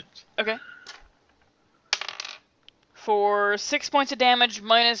yeah, it. Okay. For 6 points of damage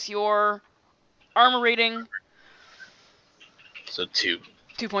minus your armor rating. So 2.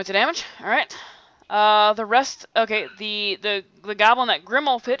 2 points of damage. All right. The rest. Okay. The goblin that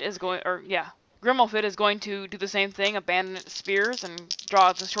Grimwolf hit is going, Grimwolf hit is going to do the same thing. Abandon its spears and draw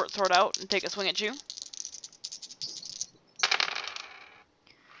its short sword out and take a swing at you.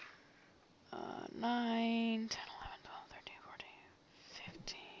 9, 10, 11, 12, 13, 14,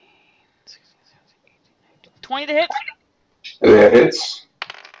 15, 16, 17, 18, 19, 20 to hit. That hits.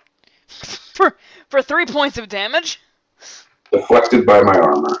 For 3 points of damage. Deflected by my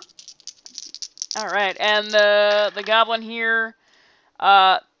armor. Alright, and the goblin here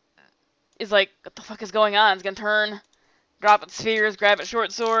is like, what the fuck is going on? It's gonna turn, drop its spheres, grab its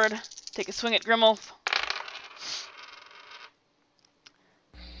short sword, take a swing at Grimwolf.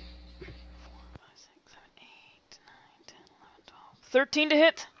 13 to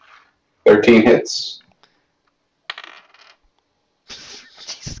hit. 13 hits.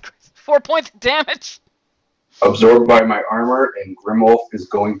 Jesus Christ. 4 points of damage. Absorbed by my armor, and Grimwolf is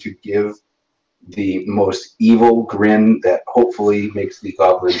going to give the most evil grin that hopefully makes the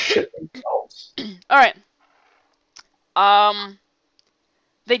goblins shit themselves. Alright.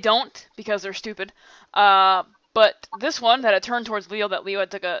 They don't, because they're stupid. But this one that had turned towards Leo, that Leo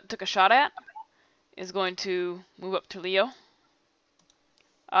had took a shot at, is going to move up to Leo.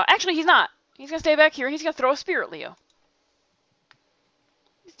 Actually, he's not. He's going to stay back here, and he's going to throw a spear at Leo.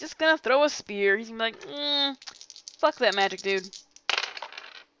 He's just going to throw a spear. He's going to be like, fuck that magic, dude.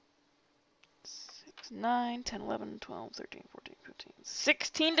 6, 9, 10, 11, 12, 13, 14, 15,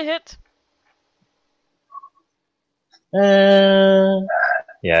 16 to hit. Yeah,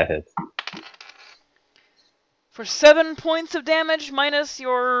 it hits. For 7 points of damage, minus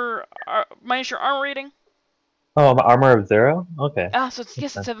your armor rating. Oh, my armor of 0? Okay. So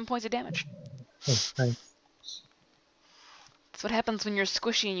it's 7 points of damage. Oh, nice. That's what happens when you're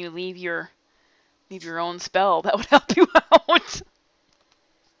squishy and you leave your own spell. That would help you out.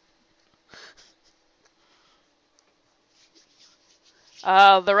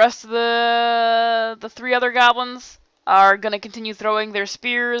 The rest of the 3 other goblins are gonna continue throwing their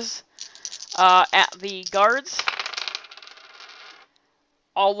spears at the guards.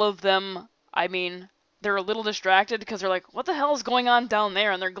 All of them, I mean, they're a little distracted because they're like, what the hell is going on down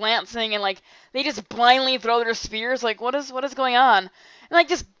there? And they're glancing and like they just blindly throw their spears, like what is going on? And like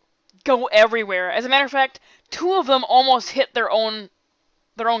just go everywhere. As a matter of fact, 2 of them almost hit their own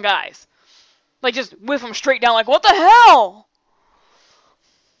guys. Like just whiff them straight down, like what the hell?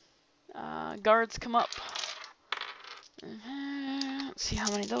 Guards come up. Let's see how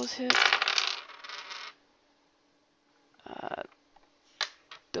many of those hit.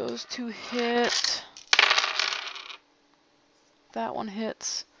 Those 2 hit. That one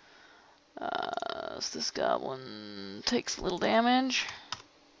hits. So this goblin takes a little damage.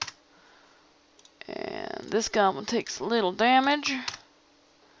 And this goblin takes a little damage.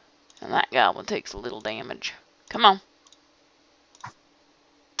 And that goblin takes a little damage. Come on.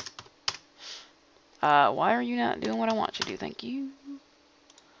 Why are you not doing what I want you to do? Thank you.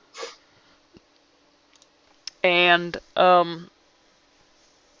 And the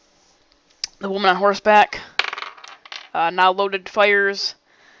woman on horseback now loaded fires,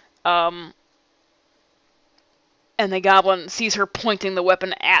 and the goblin sees her pointing the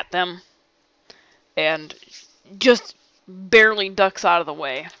weapon at them, and just barely ducks out of the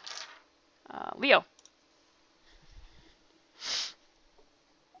way. Leo.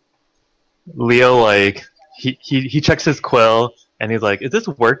 Leo, like, he checks his quill, and he's like, is this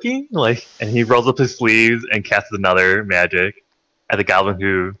working? Like, and he rolls up his sleeves and casts another magic at the goblin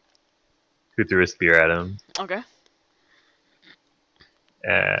who threw a spear at him. Okay.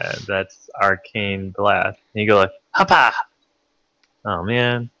 And that's Arcane Blast. And you go like, Hapa! Oh,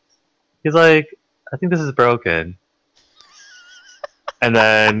 man. He's like, I think this is broken. And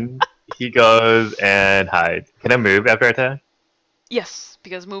then he goes and hides. Can I move after I attack? Yes,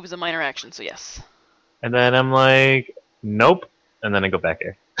 because move is a minor action, so yes. And then I'm like, nope. And then I go back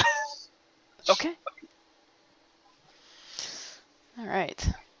here. Okay. Alright.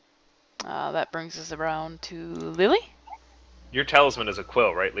 That brings us around to Lily. Your talisman is a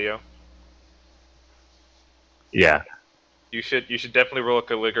quill, right, Leo? Yeah. You should definitely roll a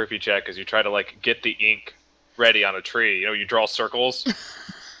calligraphy check as you try to like get the ink ready on a tree. You know, you draw circles.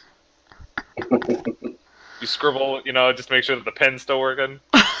 You scribble, you know, just make sure that the pen's still working.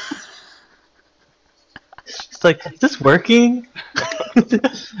 It's like, is this working?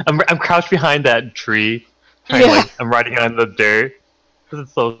 I'm crouched behind that tree. Trying, Yeah. like, I'm riding on the dirt. This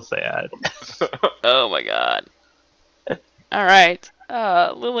is so sad. Oh my god. Alright.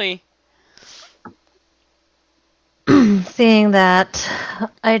 Lily. Seeing that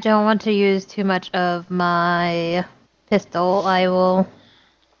I don't want to use too much of my pistol, I will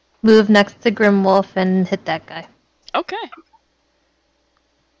move next to Grimwolf and hit that guy. Okay.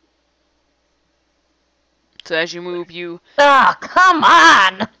 So as you move, you Come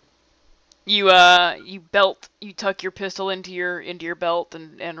on! you tuck your pistol into your belt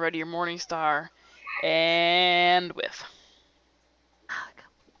and ready your Morning Star, and whiff.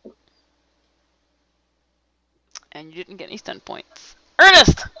 And you didn't get any stun points.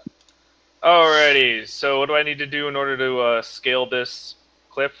 Ernest! Alrighty, so what do I need to do in order to scale this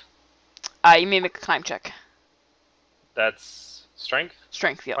cliff? You may make a climb check. That's strength?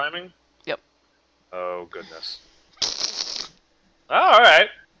 Strength, yep. Climbing? Yep. Oh, goodness. Alright.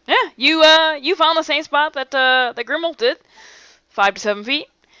 Yeah, you found the same spot that Grimwolf did. 5 to 7 feet.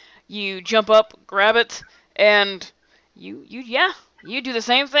 You jump up, grab it, and you do the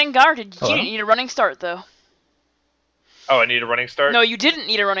same thing Gar did. You didn't need a running start, though. Oh, I need a running start? No, you didn't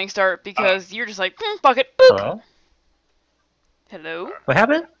need a running start because you're just like, fuck it, boop. Hello? Hello? What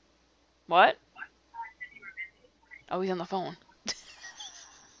happened? What? Oh, he's on the phone.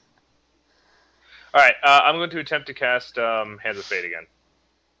 Alright, I'm going to attempt to cast Hands of Fate again.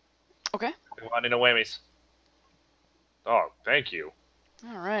 Okay. Come on into whammies. Oh, thank you.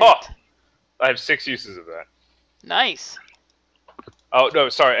 Alright. Oh! I have 6 uses of that. Nice. Oh, no,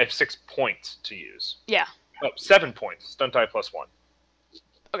 sorry, I have 6 points to use. Yeah. Oh, 7 points. Stun tie plus 1.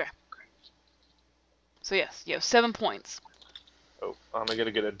 Okay. So yes, you have 7 points. Oh, I'm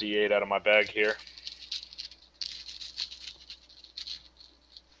gonna get a D8 out of my bag here.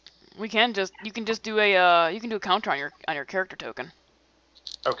 You can just do a counter on your character token.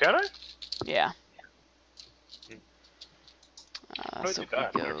 Oh, can I? Yeah. How do I So do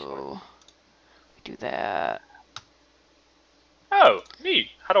that, we go. We do that. Oh, neat.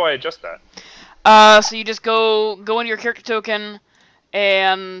 How do I adjust that? So you just go into your character token,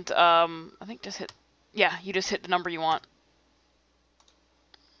 and I think just hit. Yeah, you just hit the number you want.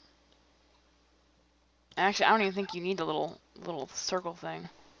 Actually, I don't even think you need the little circle thing.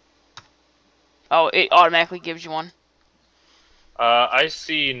 Oh, it automatically gives you one. I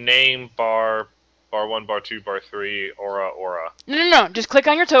see name, bar 1, bar 2, bar 3, aura. No. Just click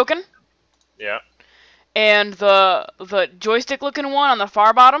on your token, Yeah, and the joystick looking one on the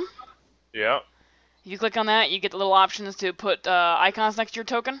far bottom. yeah, If you click on that, you get the little options to put icons next to your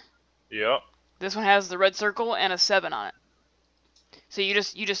token. yeah. This one has the red circle and a 7 on it. So you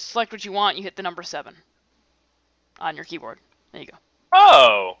just select what you want. You hit the number 7 on your keyboard. There you go.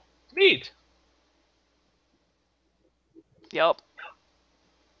 Oh, neat. Yep.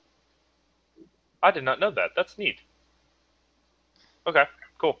 I did not know that. That's neat. Okay,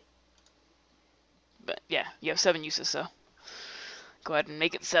 cool. But yeah, you have 7 uses, so go ahead and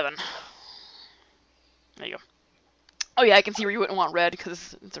make it 7. There you go. Oh yeah, I can see where you wouldn't want red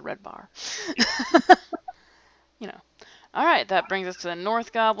because it's a red bar. You know. All right, that brings us to the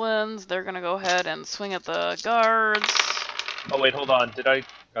North Goblins. They're gonna go ahead and swing at the guards. Oh wait, hold on. Did I?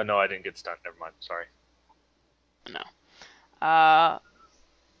 Oh no, I didn't get stunned. Never mind. Sorry. No.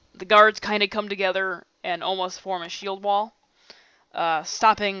 the guards kind of come together and almost form a shield wall,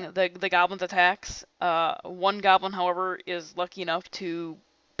 stopping the goblins' attacks. One goblin, however, is lucky enough to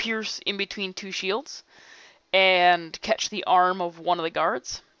pierce in between two shields and catch the arm of one of the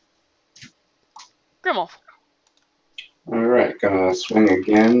guards. Grimwolf. Alright, gonna swing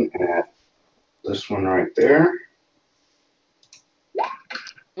again at this one right there.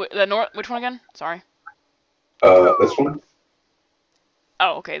 Which one again? Sorry. This one.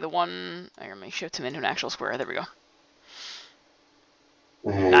 Oh, okay, the one... Let me shift him into an actual square. There we go.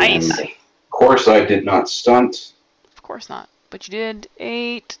 And Nice. of course I did not stunt. Of course not. But you did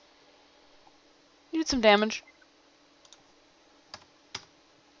 8... You did some damage.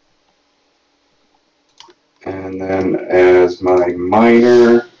 And then as my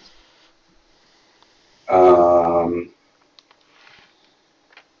minor,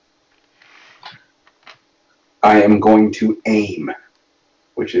 I am going to aim,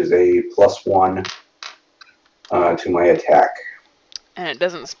 which is a +1 to my attack. And it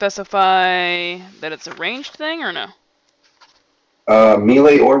doesn't specify that it's a ranged thing, or no?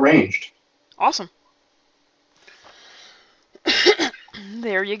 Melee or ranged. Awesome.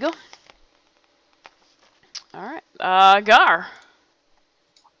 There you go. Alright, Gar.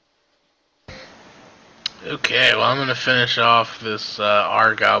 Okay, well, I'm going to finish off this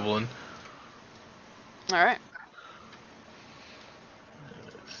R Goblin. Alright.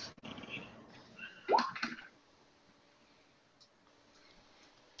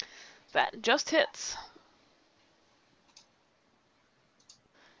 That just hits.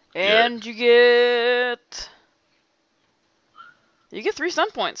 And you get 3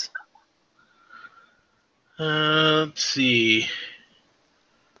 stun points. Let's see.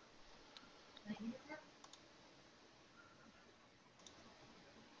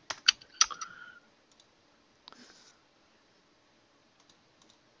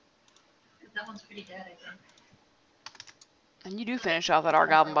 That one's pretty dead, I think. And you do finish off that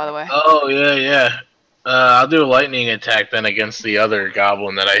R-Goblin, by the way. Oh, yeah. I'll do a lightning attack then against the other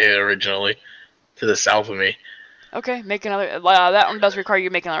goblin that I hit originally to the south of me. Okay, make another... that one does require you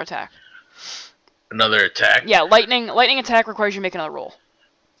to make another attack. Another attack? Yeah, lightning attack requires you to make another roll.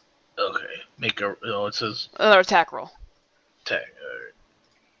 Okay. Make a... Oh, it says... Another attack roll. Attack.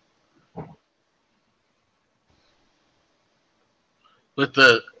 Alright. With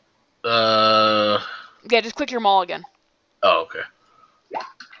the... Yeah, just click your maul again. Oh, okay.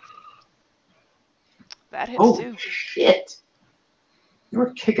 That hits Oh, too. shit. You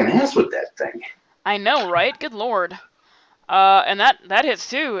were kicking ass with that thing. I know, right? Good lord. And that hits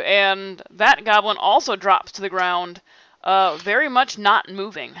too, and that goblin also drops to the ground, very much not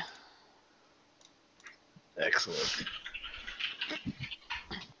moving. Excellent.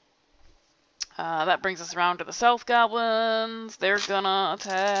 That brings us around to the south goblins. They're gonna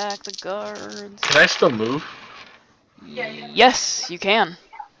attack the guards. Can I still move? Yes, you can.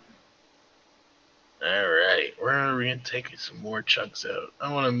 Alright. Where are we going to take some more chunks out?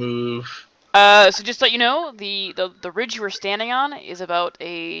 I want to move... So just to let you know, the ridge you were standing on is about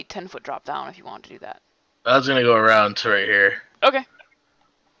a 10-foot drop down if you want to do that. I was going to go around to right here. Okay.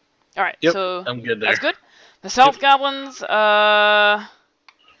 Alright, Yep, so I'm good there. that's good. The south goblins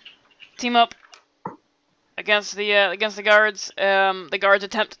team up against the guards. The guards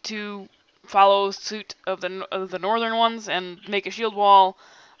attempt to follow suit of the northern ones and make a shield wall.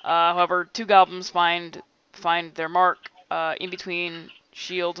 However, 2 goblins find their mark in between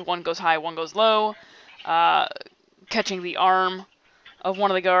shields. One goes high, one goes low, catching the arm of one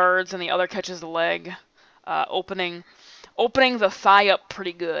of the guards, and the other catches the leg, opening the thigh up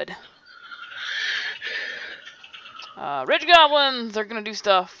pretty good. Ridge goblins, they're gonna do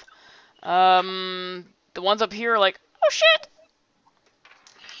stuff. The ones up here are like, oh shit!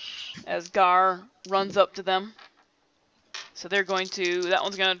 As Gar runs up to them. So they're going to, that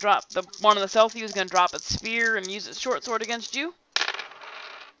one's going to drop, the one on the south of you is going to drop its spear and use its short sword against you.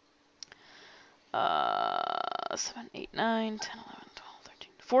 7, 8, 9, 10, 11, 12, 13,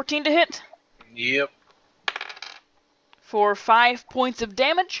 14 to hit. Yep. For 5 points of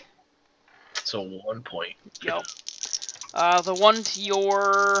damage. So 1 point. Yep. The one to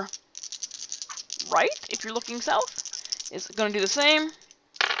your right, if you're looking south, is going to do the same.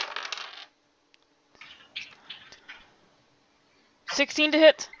 16 to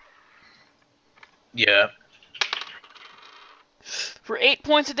hit. Yeah. For 8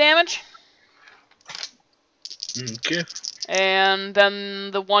 points of damage. Okay. And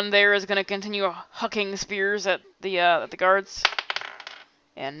then the one there is going to continue hucking spears at the guards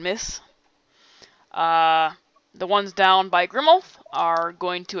and miss. The ones down by Grimolf are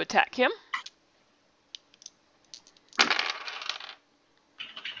going to attack him.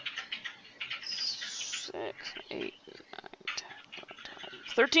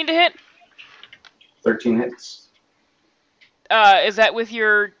 13 to hit. 13 hits. Is that with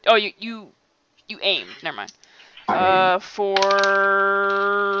your? Oh, you aimed. Never mind. I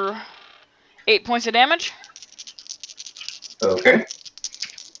For 8 points of damage. Okay.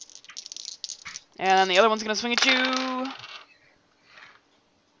 And then the other one's gonna swing at you.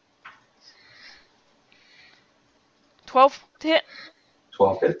 12 to hit.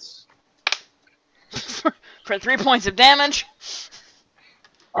 12 hits. For 3 points of damage.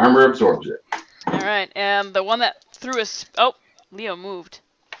 Armor absorbs it. Alright, and the one that threw us. Oh, Leo moved.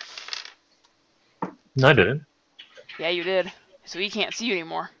 No, I didn't. Yeah, you did. So he can't see you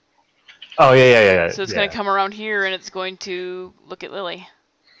anymore. Oh, yeah. So it's gonna come around here and it's going to look at Lily.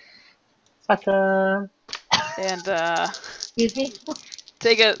 Sucker. And, Excuse me?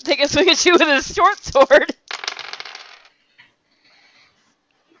 take a swing at you with his short sword.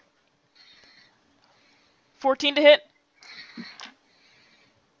 $14 to hit.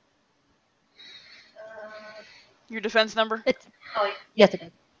 Your defense number? Yes, it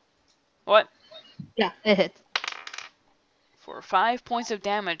is. What? Yeah, it hits. For 5 points of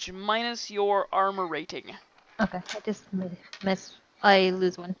damage, minus your armor rating. Okay, I just miss. I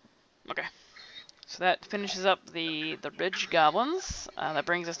lose one. Okay. So that finishes up the ridge goblins. That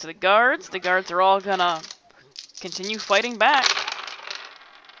brings us to the guards. The guards are all gonna continue fighting back.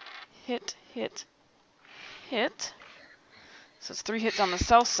 Hit, hit, hit. So it's 3 hits on the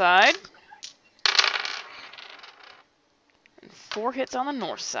south side. And 4 hits on the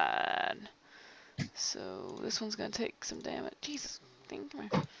north side. So this one's gonna take some damage. Jesus, thing, come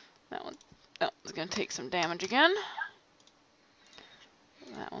here. That one's gonna take some damage again.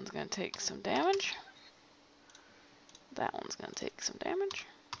 That one's gonna take some damage. That one's gonna take some damage.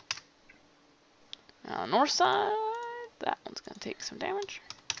 Now north side, that one's gonna take some damage.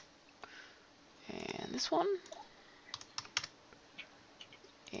 And this one.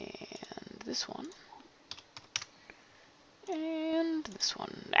 And this one. And this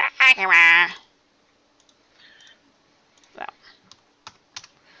one. That one.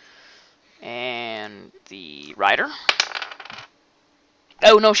 And the rider.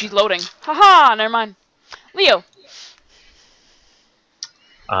 Oh no, she's loading. Haha, never mind. Leo.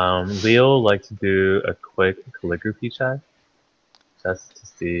 Leo would like to do a quick calligraphy check, just to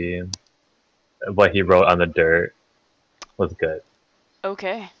see what he wrote on the dirt was good.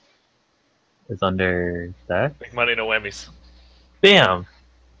 Okay. It's under that. Make money, no whammies. Bam!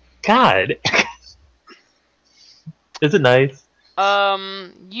 God! Is it nice?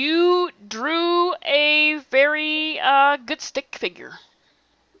 You drew a very good stick figure.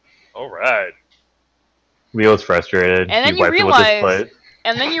 Alright. Leo's frustrated. And then He you wiped it with his realize, foot.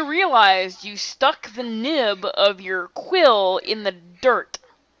 and then you realized you stuck the nib of your quill in the dirt.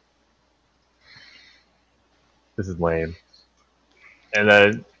 This is lame. And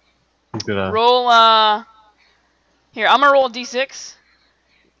then he's gonna Roll, here, I'm gonna roll a d6.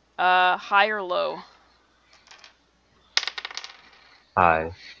 High or low?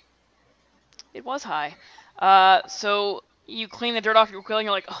 Hi. It was high. So you clean the dirt off your quill and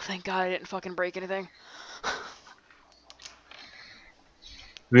you're like, oh, thank God I didn't fucking break anything.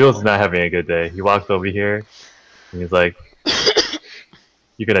 Leo's not having a good day. He walks over here and he's like,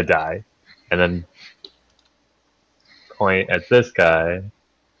 "You're gonna die," and then point at this guy.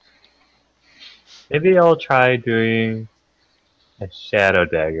 Maybe I'll try doing a shadow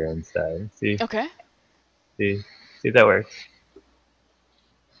dagger instead. See Okay. if that works.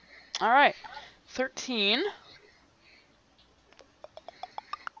 Alright. 13.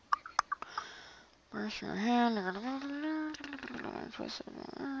 Where's your hand?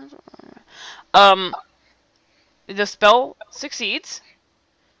 The spell succeeds.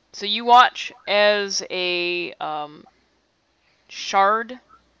 So you watch as a shard,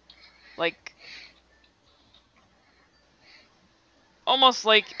 like almost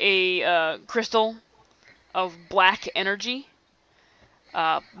like a crystal of black energy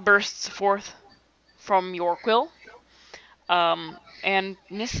bursts forth from your quill and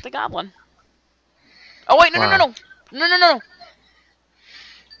miss the goblin. Oh wait, no.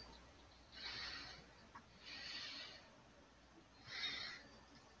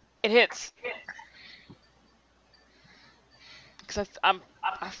 It hits. Because I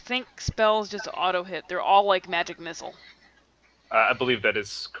think spells just auto hit. They're all like magic missile. I believe that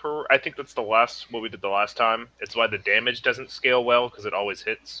is correct. I think that's what we did the last time. It's why the damage doesn't scale well, because it always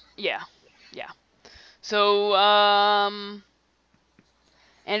hits. Yeah. So, and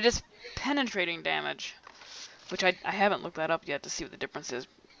it is penetrating damage, which I haven't looked that up yet to see what the difference is.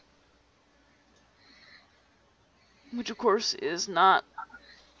 Which, of course, is not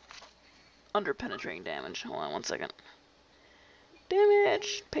under penetrating damage. Hold on one second.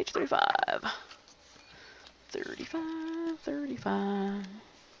 Damage, page 35. 35, 35.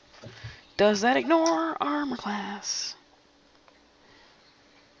 Does that ignore armor class?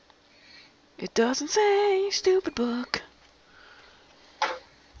 It doesn't say, stupid book. I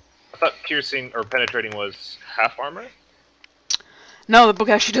thought piercing or penetrating was half armor. No, the book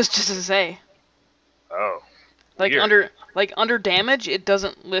actually does just doesn't say. Oh. Like Weird. under damage, it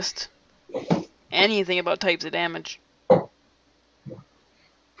doesn't list anything about types of damage.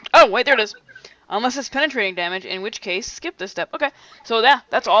 Oh, wait, there it is. Unless it's penetrating damage, in which case, skip this step. Okay, so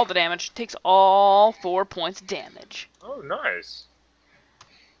that's all the damage. Takes all 4 points of damage. Oh, nice.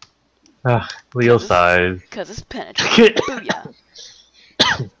 Leo sighs. Because it's penetrating. Booyah.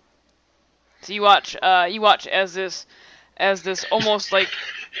 So you watch as this almost like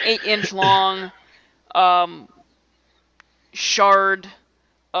 8-inch long shard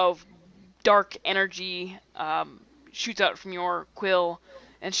of dark energy shoots out from your quill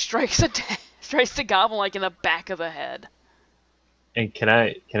and strikes the goblin like in the back of the head. And can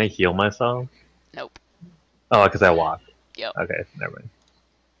I heal myself? Nope. Oh, because I walked. Yep. Okay, never mind.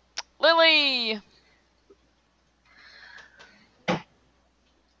 Lily.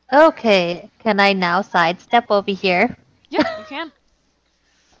 Okay, can I now sidestep over here? Yeah, you can.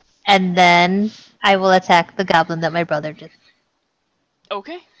 And then I will attack the goblin that my brother just...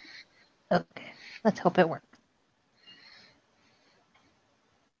 Okay. Okay, let's hope it works.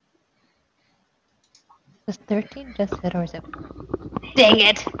 Was 13 just hit or is it... Dang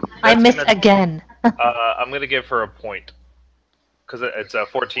it! I That's missed gonna- again. I'm gonna give her a point. Because it's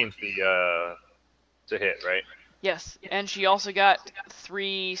 14th to hit, right? Yes, and she also got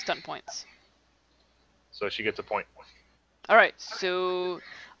 3 stun points. So she gets a point. Alright, so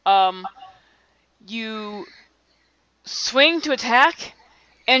you swing to attack,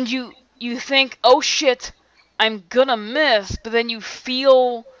 and you think, oh shit, I'm gonna miss, but then you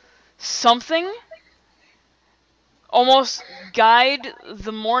feel something almost guide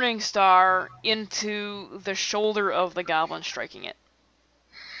the Morning Star into the shoulder of the goblin, striking it.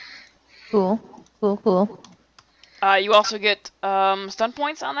 Cool. You also get stun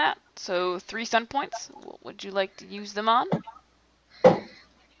points on that, so 3 stun points. What would you like to use them on?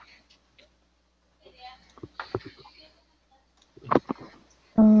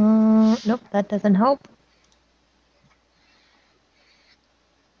 Nope, that doesn't help.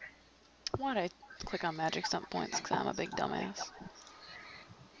 Why'd I click on magic stun points? Because I'm a big dumbass.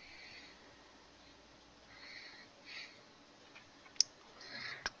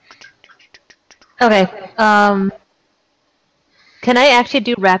 Okay, can I actually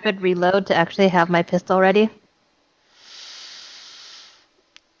do rapid reload to actually have my pistol ready?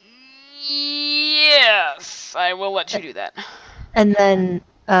 Yes, I will let you do that. And then,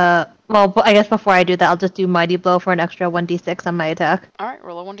 well, I guess before I do that, I'll just do Mighty Blow for an extra 1d6 on my attack. Alright,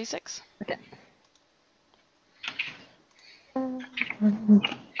 roll a 1d6. Okay.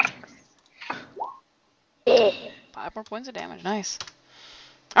 5 more points of damage, nice.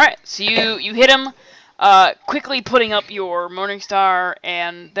 Alright, so you hit him, quickly putting up your Morning Star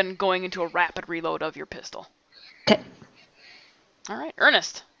and then going into a rapid reload of your pistol. Okay. Alright,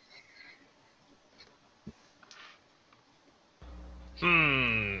 Ernest.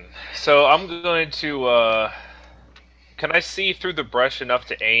 So I'm going to, can I see through the brush enough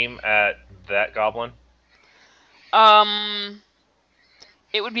to aim at that goblin?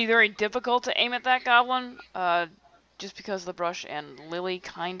 It would be very difficult to aim at that goblin, just because of the brush and Lily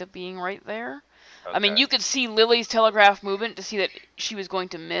kind of being right there. Okay. I mean, you could see Lily's telegraph movement to see that she was going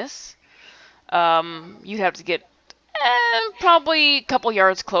to miss. You'd have to get probably a couple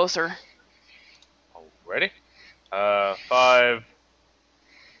yards closer. Ready? 5.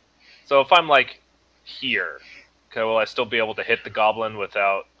 So if I'm like here, okay, will I still be able to hit the goblin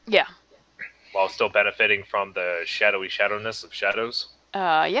without, Yeah. while still benefiting from the shadowy shadowness of shadows?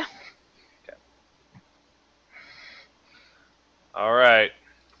 Yeah. Alright,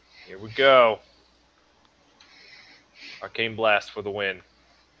 here we go. Arcane Blast for the win.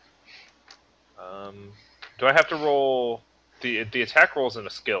 Do I have to roll... The attack rolls into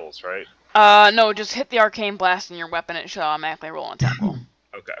skills, right? No, just hit the arcane blast in your weapon, it should automatically roll an attack roll.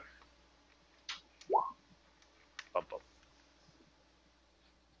 Okay. Bump, bump.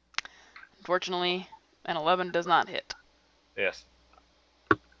 Unfortunately, an 11 does not hit. Yes.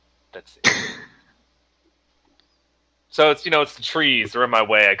 That's it. So it's, it's the trees. They're in my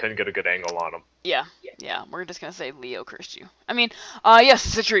way. I couldn't get a good angle on them. Yeah, we're just gonna say Leo cursed you. I mean, yes,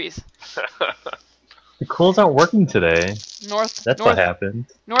 it's the trees. The quills aren't working today. That's what happened.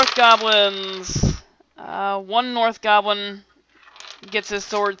 North goblins. One North goblin gets his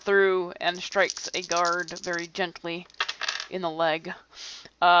sword through and strikes a guard very gently in the leg.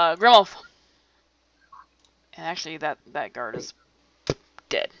 Grimolf. And actually, that guard is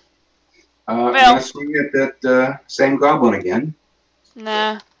dead. I'm Well, gonna swing at that same goblin again.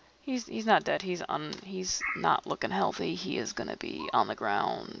 nah, he's not dead. He's not looking healthy. He is gonna be on the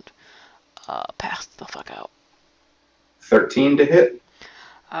ground, passed the fuck out. 13 to hit.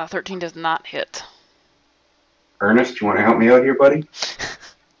 13 does not hit. Ernest, you want to help me out here, buddy?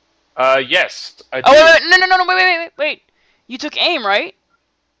 Yes, I do. Oh wait! You took aim, right?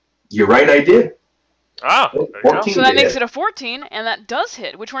 You're right, I did. Ah, there you go. 14 So that to makes hit. it a 14, and that does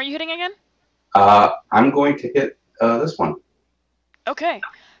hit. Which one are you hitting again? I'm going to hit this one. Okay,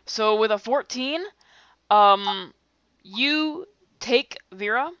 so with a 14, you take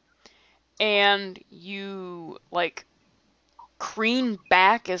Vera, and you like crane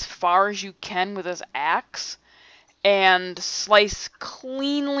back as far as you can with his axe, and slice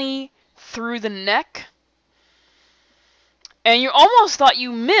cleanly through the neck. And you almost thought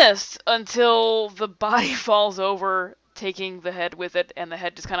you missed until the body falls over, taking the head with it, and the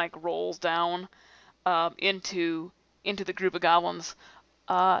head just kind of like rolls down into the group of goblins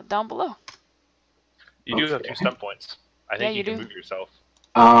down below. You do have 2 stun points. I think Yeah, you can do. move yourself.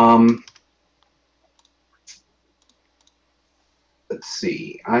 Let's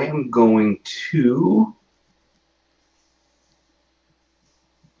see. I am going to.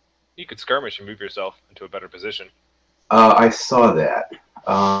 You could skirmish and move yourself into a better position. I saw that.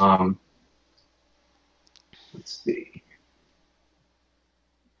 Let's see.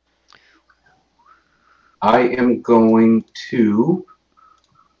 I am going to,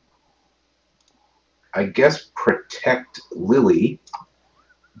 I guess, protect Lily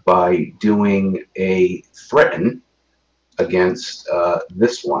by doing a threaten against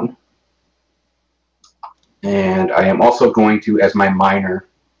this one. And I am also going to, as my minor,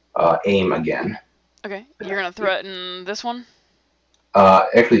 aim again. Okay, you're gonna threaten this one?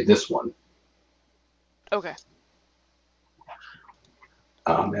 Actually, this one. Okay.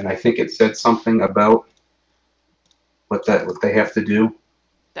 And I think it said something about what they have to do.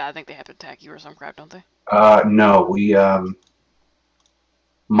 I think they have to attack you or some crap, don't they? No, we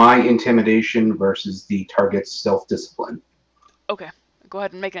my intimidation versus the target's self-discipline. Okay, go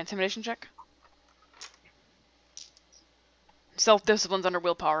ahead and make an intimidation check. Self-discipline's under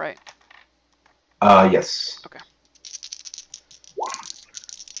willpower, right? Yes. Okay.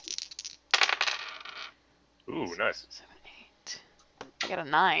 Ooh, nice. 7, 8. I got a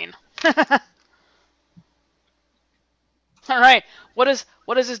 9. All right. What does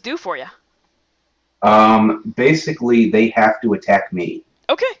this do for you? Basically, they have to attack me.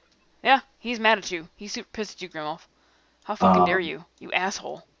 Okay. Yeah, he's mad at you. He's super pissed at you, Grimolf. How fucking dare you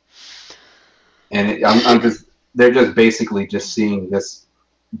asshole. And they're just basically just seeing this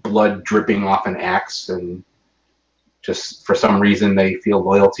blood dripping off an axe, and just for some reason they feel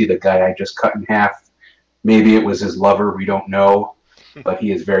loyalty to the guy I just cut in half. Maybe it was his lover, we don't know, but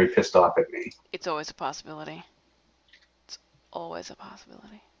he is very pissed off at me. It's always a possibility. It's always a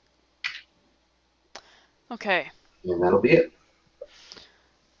possibility. Okay. And that'll be it.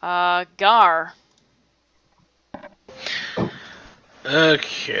 Gar.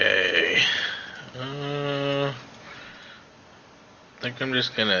 Okay. I think I'm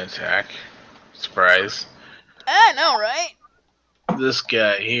just gonna attack. Surprise. I know, right? This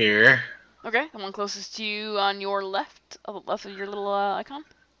guy here. Okay, the one closest to you on your left, the left of your little icon.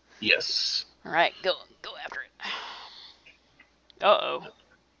 Yes. All right, go after it. Uh-oh.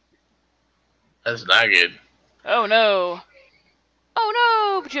 That's not good. Oh no. Oh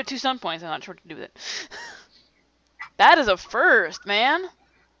no! But you have 2 stun points. I'm not sure what to do with it. That is a first, man.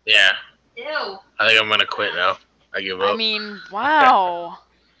 Yeah. Ew. I think I'm gonna quit now. I give up. I mean, wow.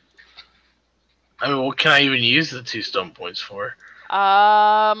 What can I even use the 2 stun points for?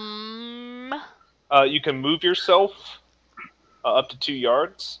 You can move yourself up to 2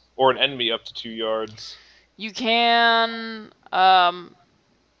 yards, or an enemy up to 2 yards. You can.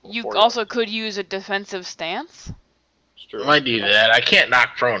 You also could use a defensive stance. I might do that. I can't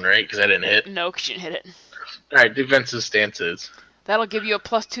knock prone, right? Because I didn't hit. No, because you didn't hit it. Alright, defensive stances. That'll give you a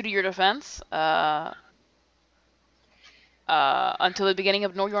 +2 to your defense. Until the beginning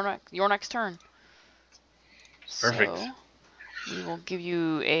of your next turn. Perfect. So, we will give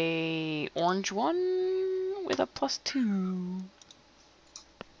you a orange one with a +2.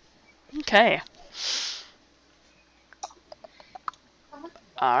 Okay.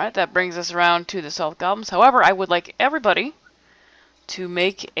 Alright, that brings us around to the Stealth Goblins. However, I would like everybody to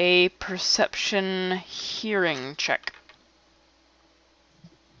make a perception hearing check.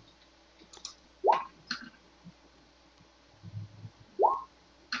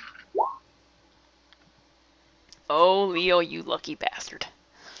 Leo, you lucky bastard.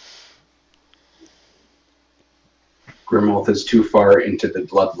 Grimwolf is too far into the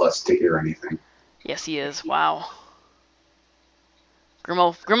bloodlust to hear anything. Yes, he is. Wow.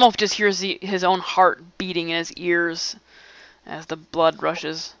 Grimwolf just hears his own heart beating in his ears as the blood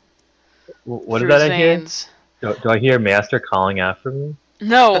rushes What through did his I hear? veins. Do I hear Master calling after me?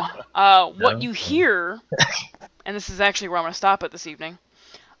 No. No? What you hear, and this is actually where I'm going to stop it this evening.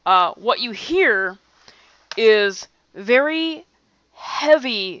 What you hear is very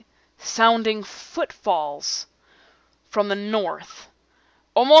heavy sounding footfalls from the north,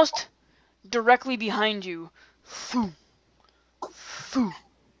 almost directly behind you. Foo, foo,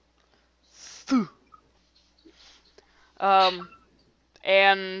 foo.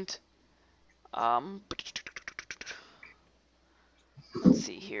 And let's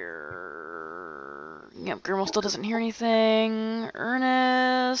see here. Yep, Grimwolf still doesn't hear anything.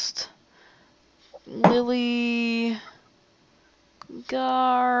 Ernest, Lily,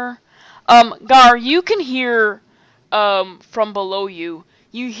 Gar. Gar, you can hear from below you.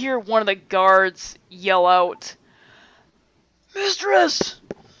 You hear one of the guards yell out, "Mistress!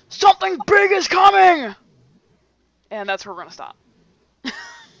 Something big is coming!" And that's where we're gonna stop.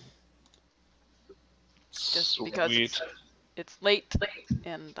 Just because Sweet. it's late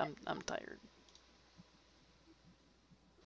and I'm tired.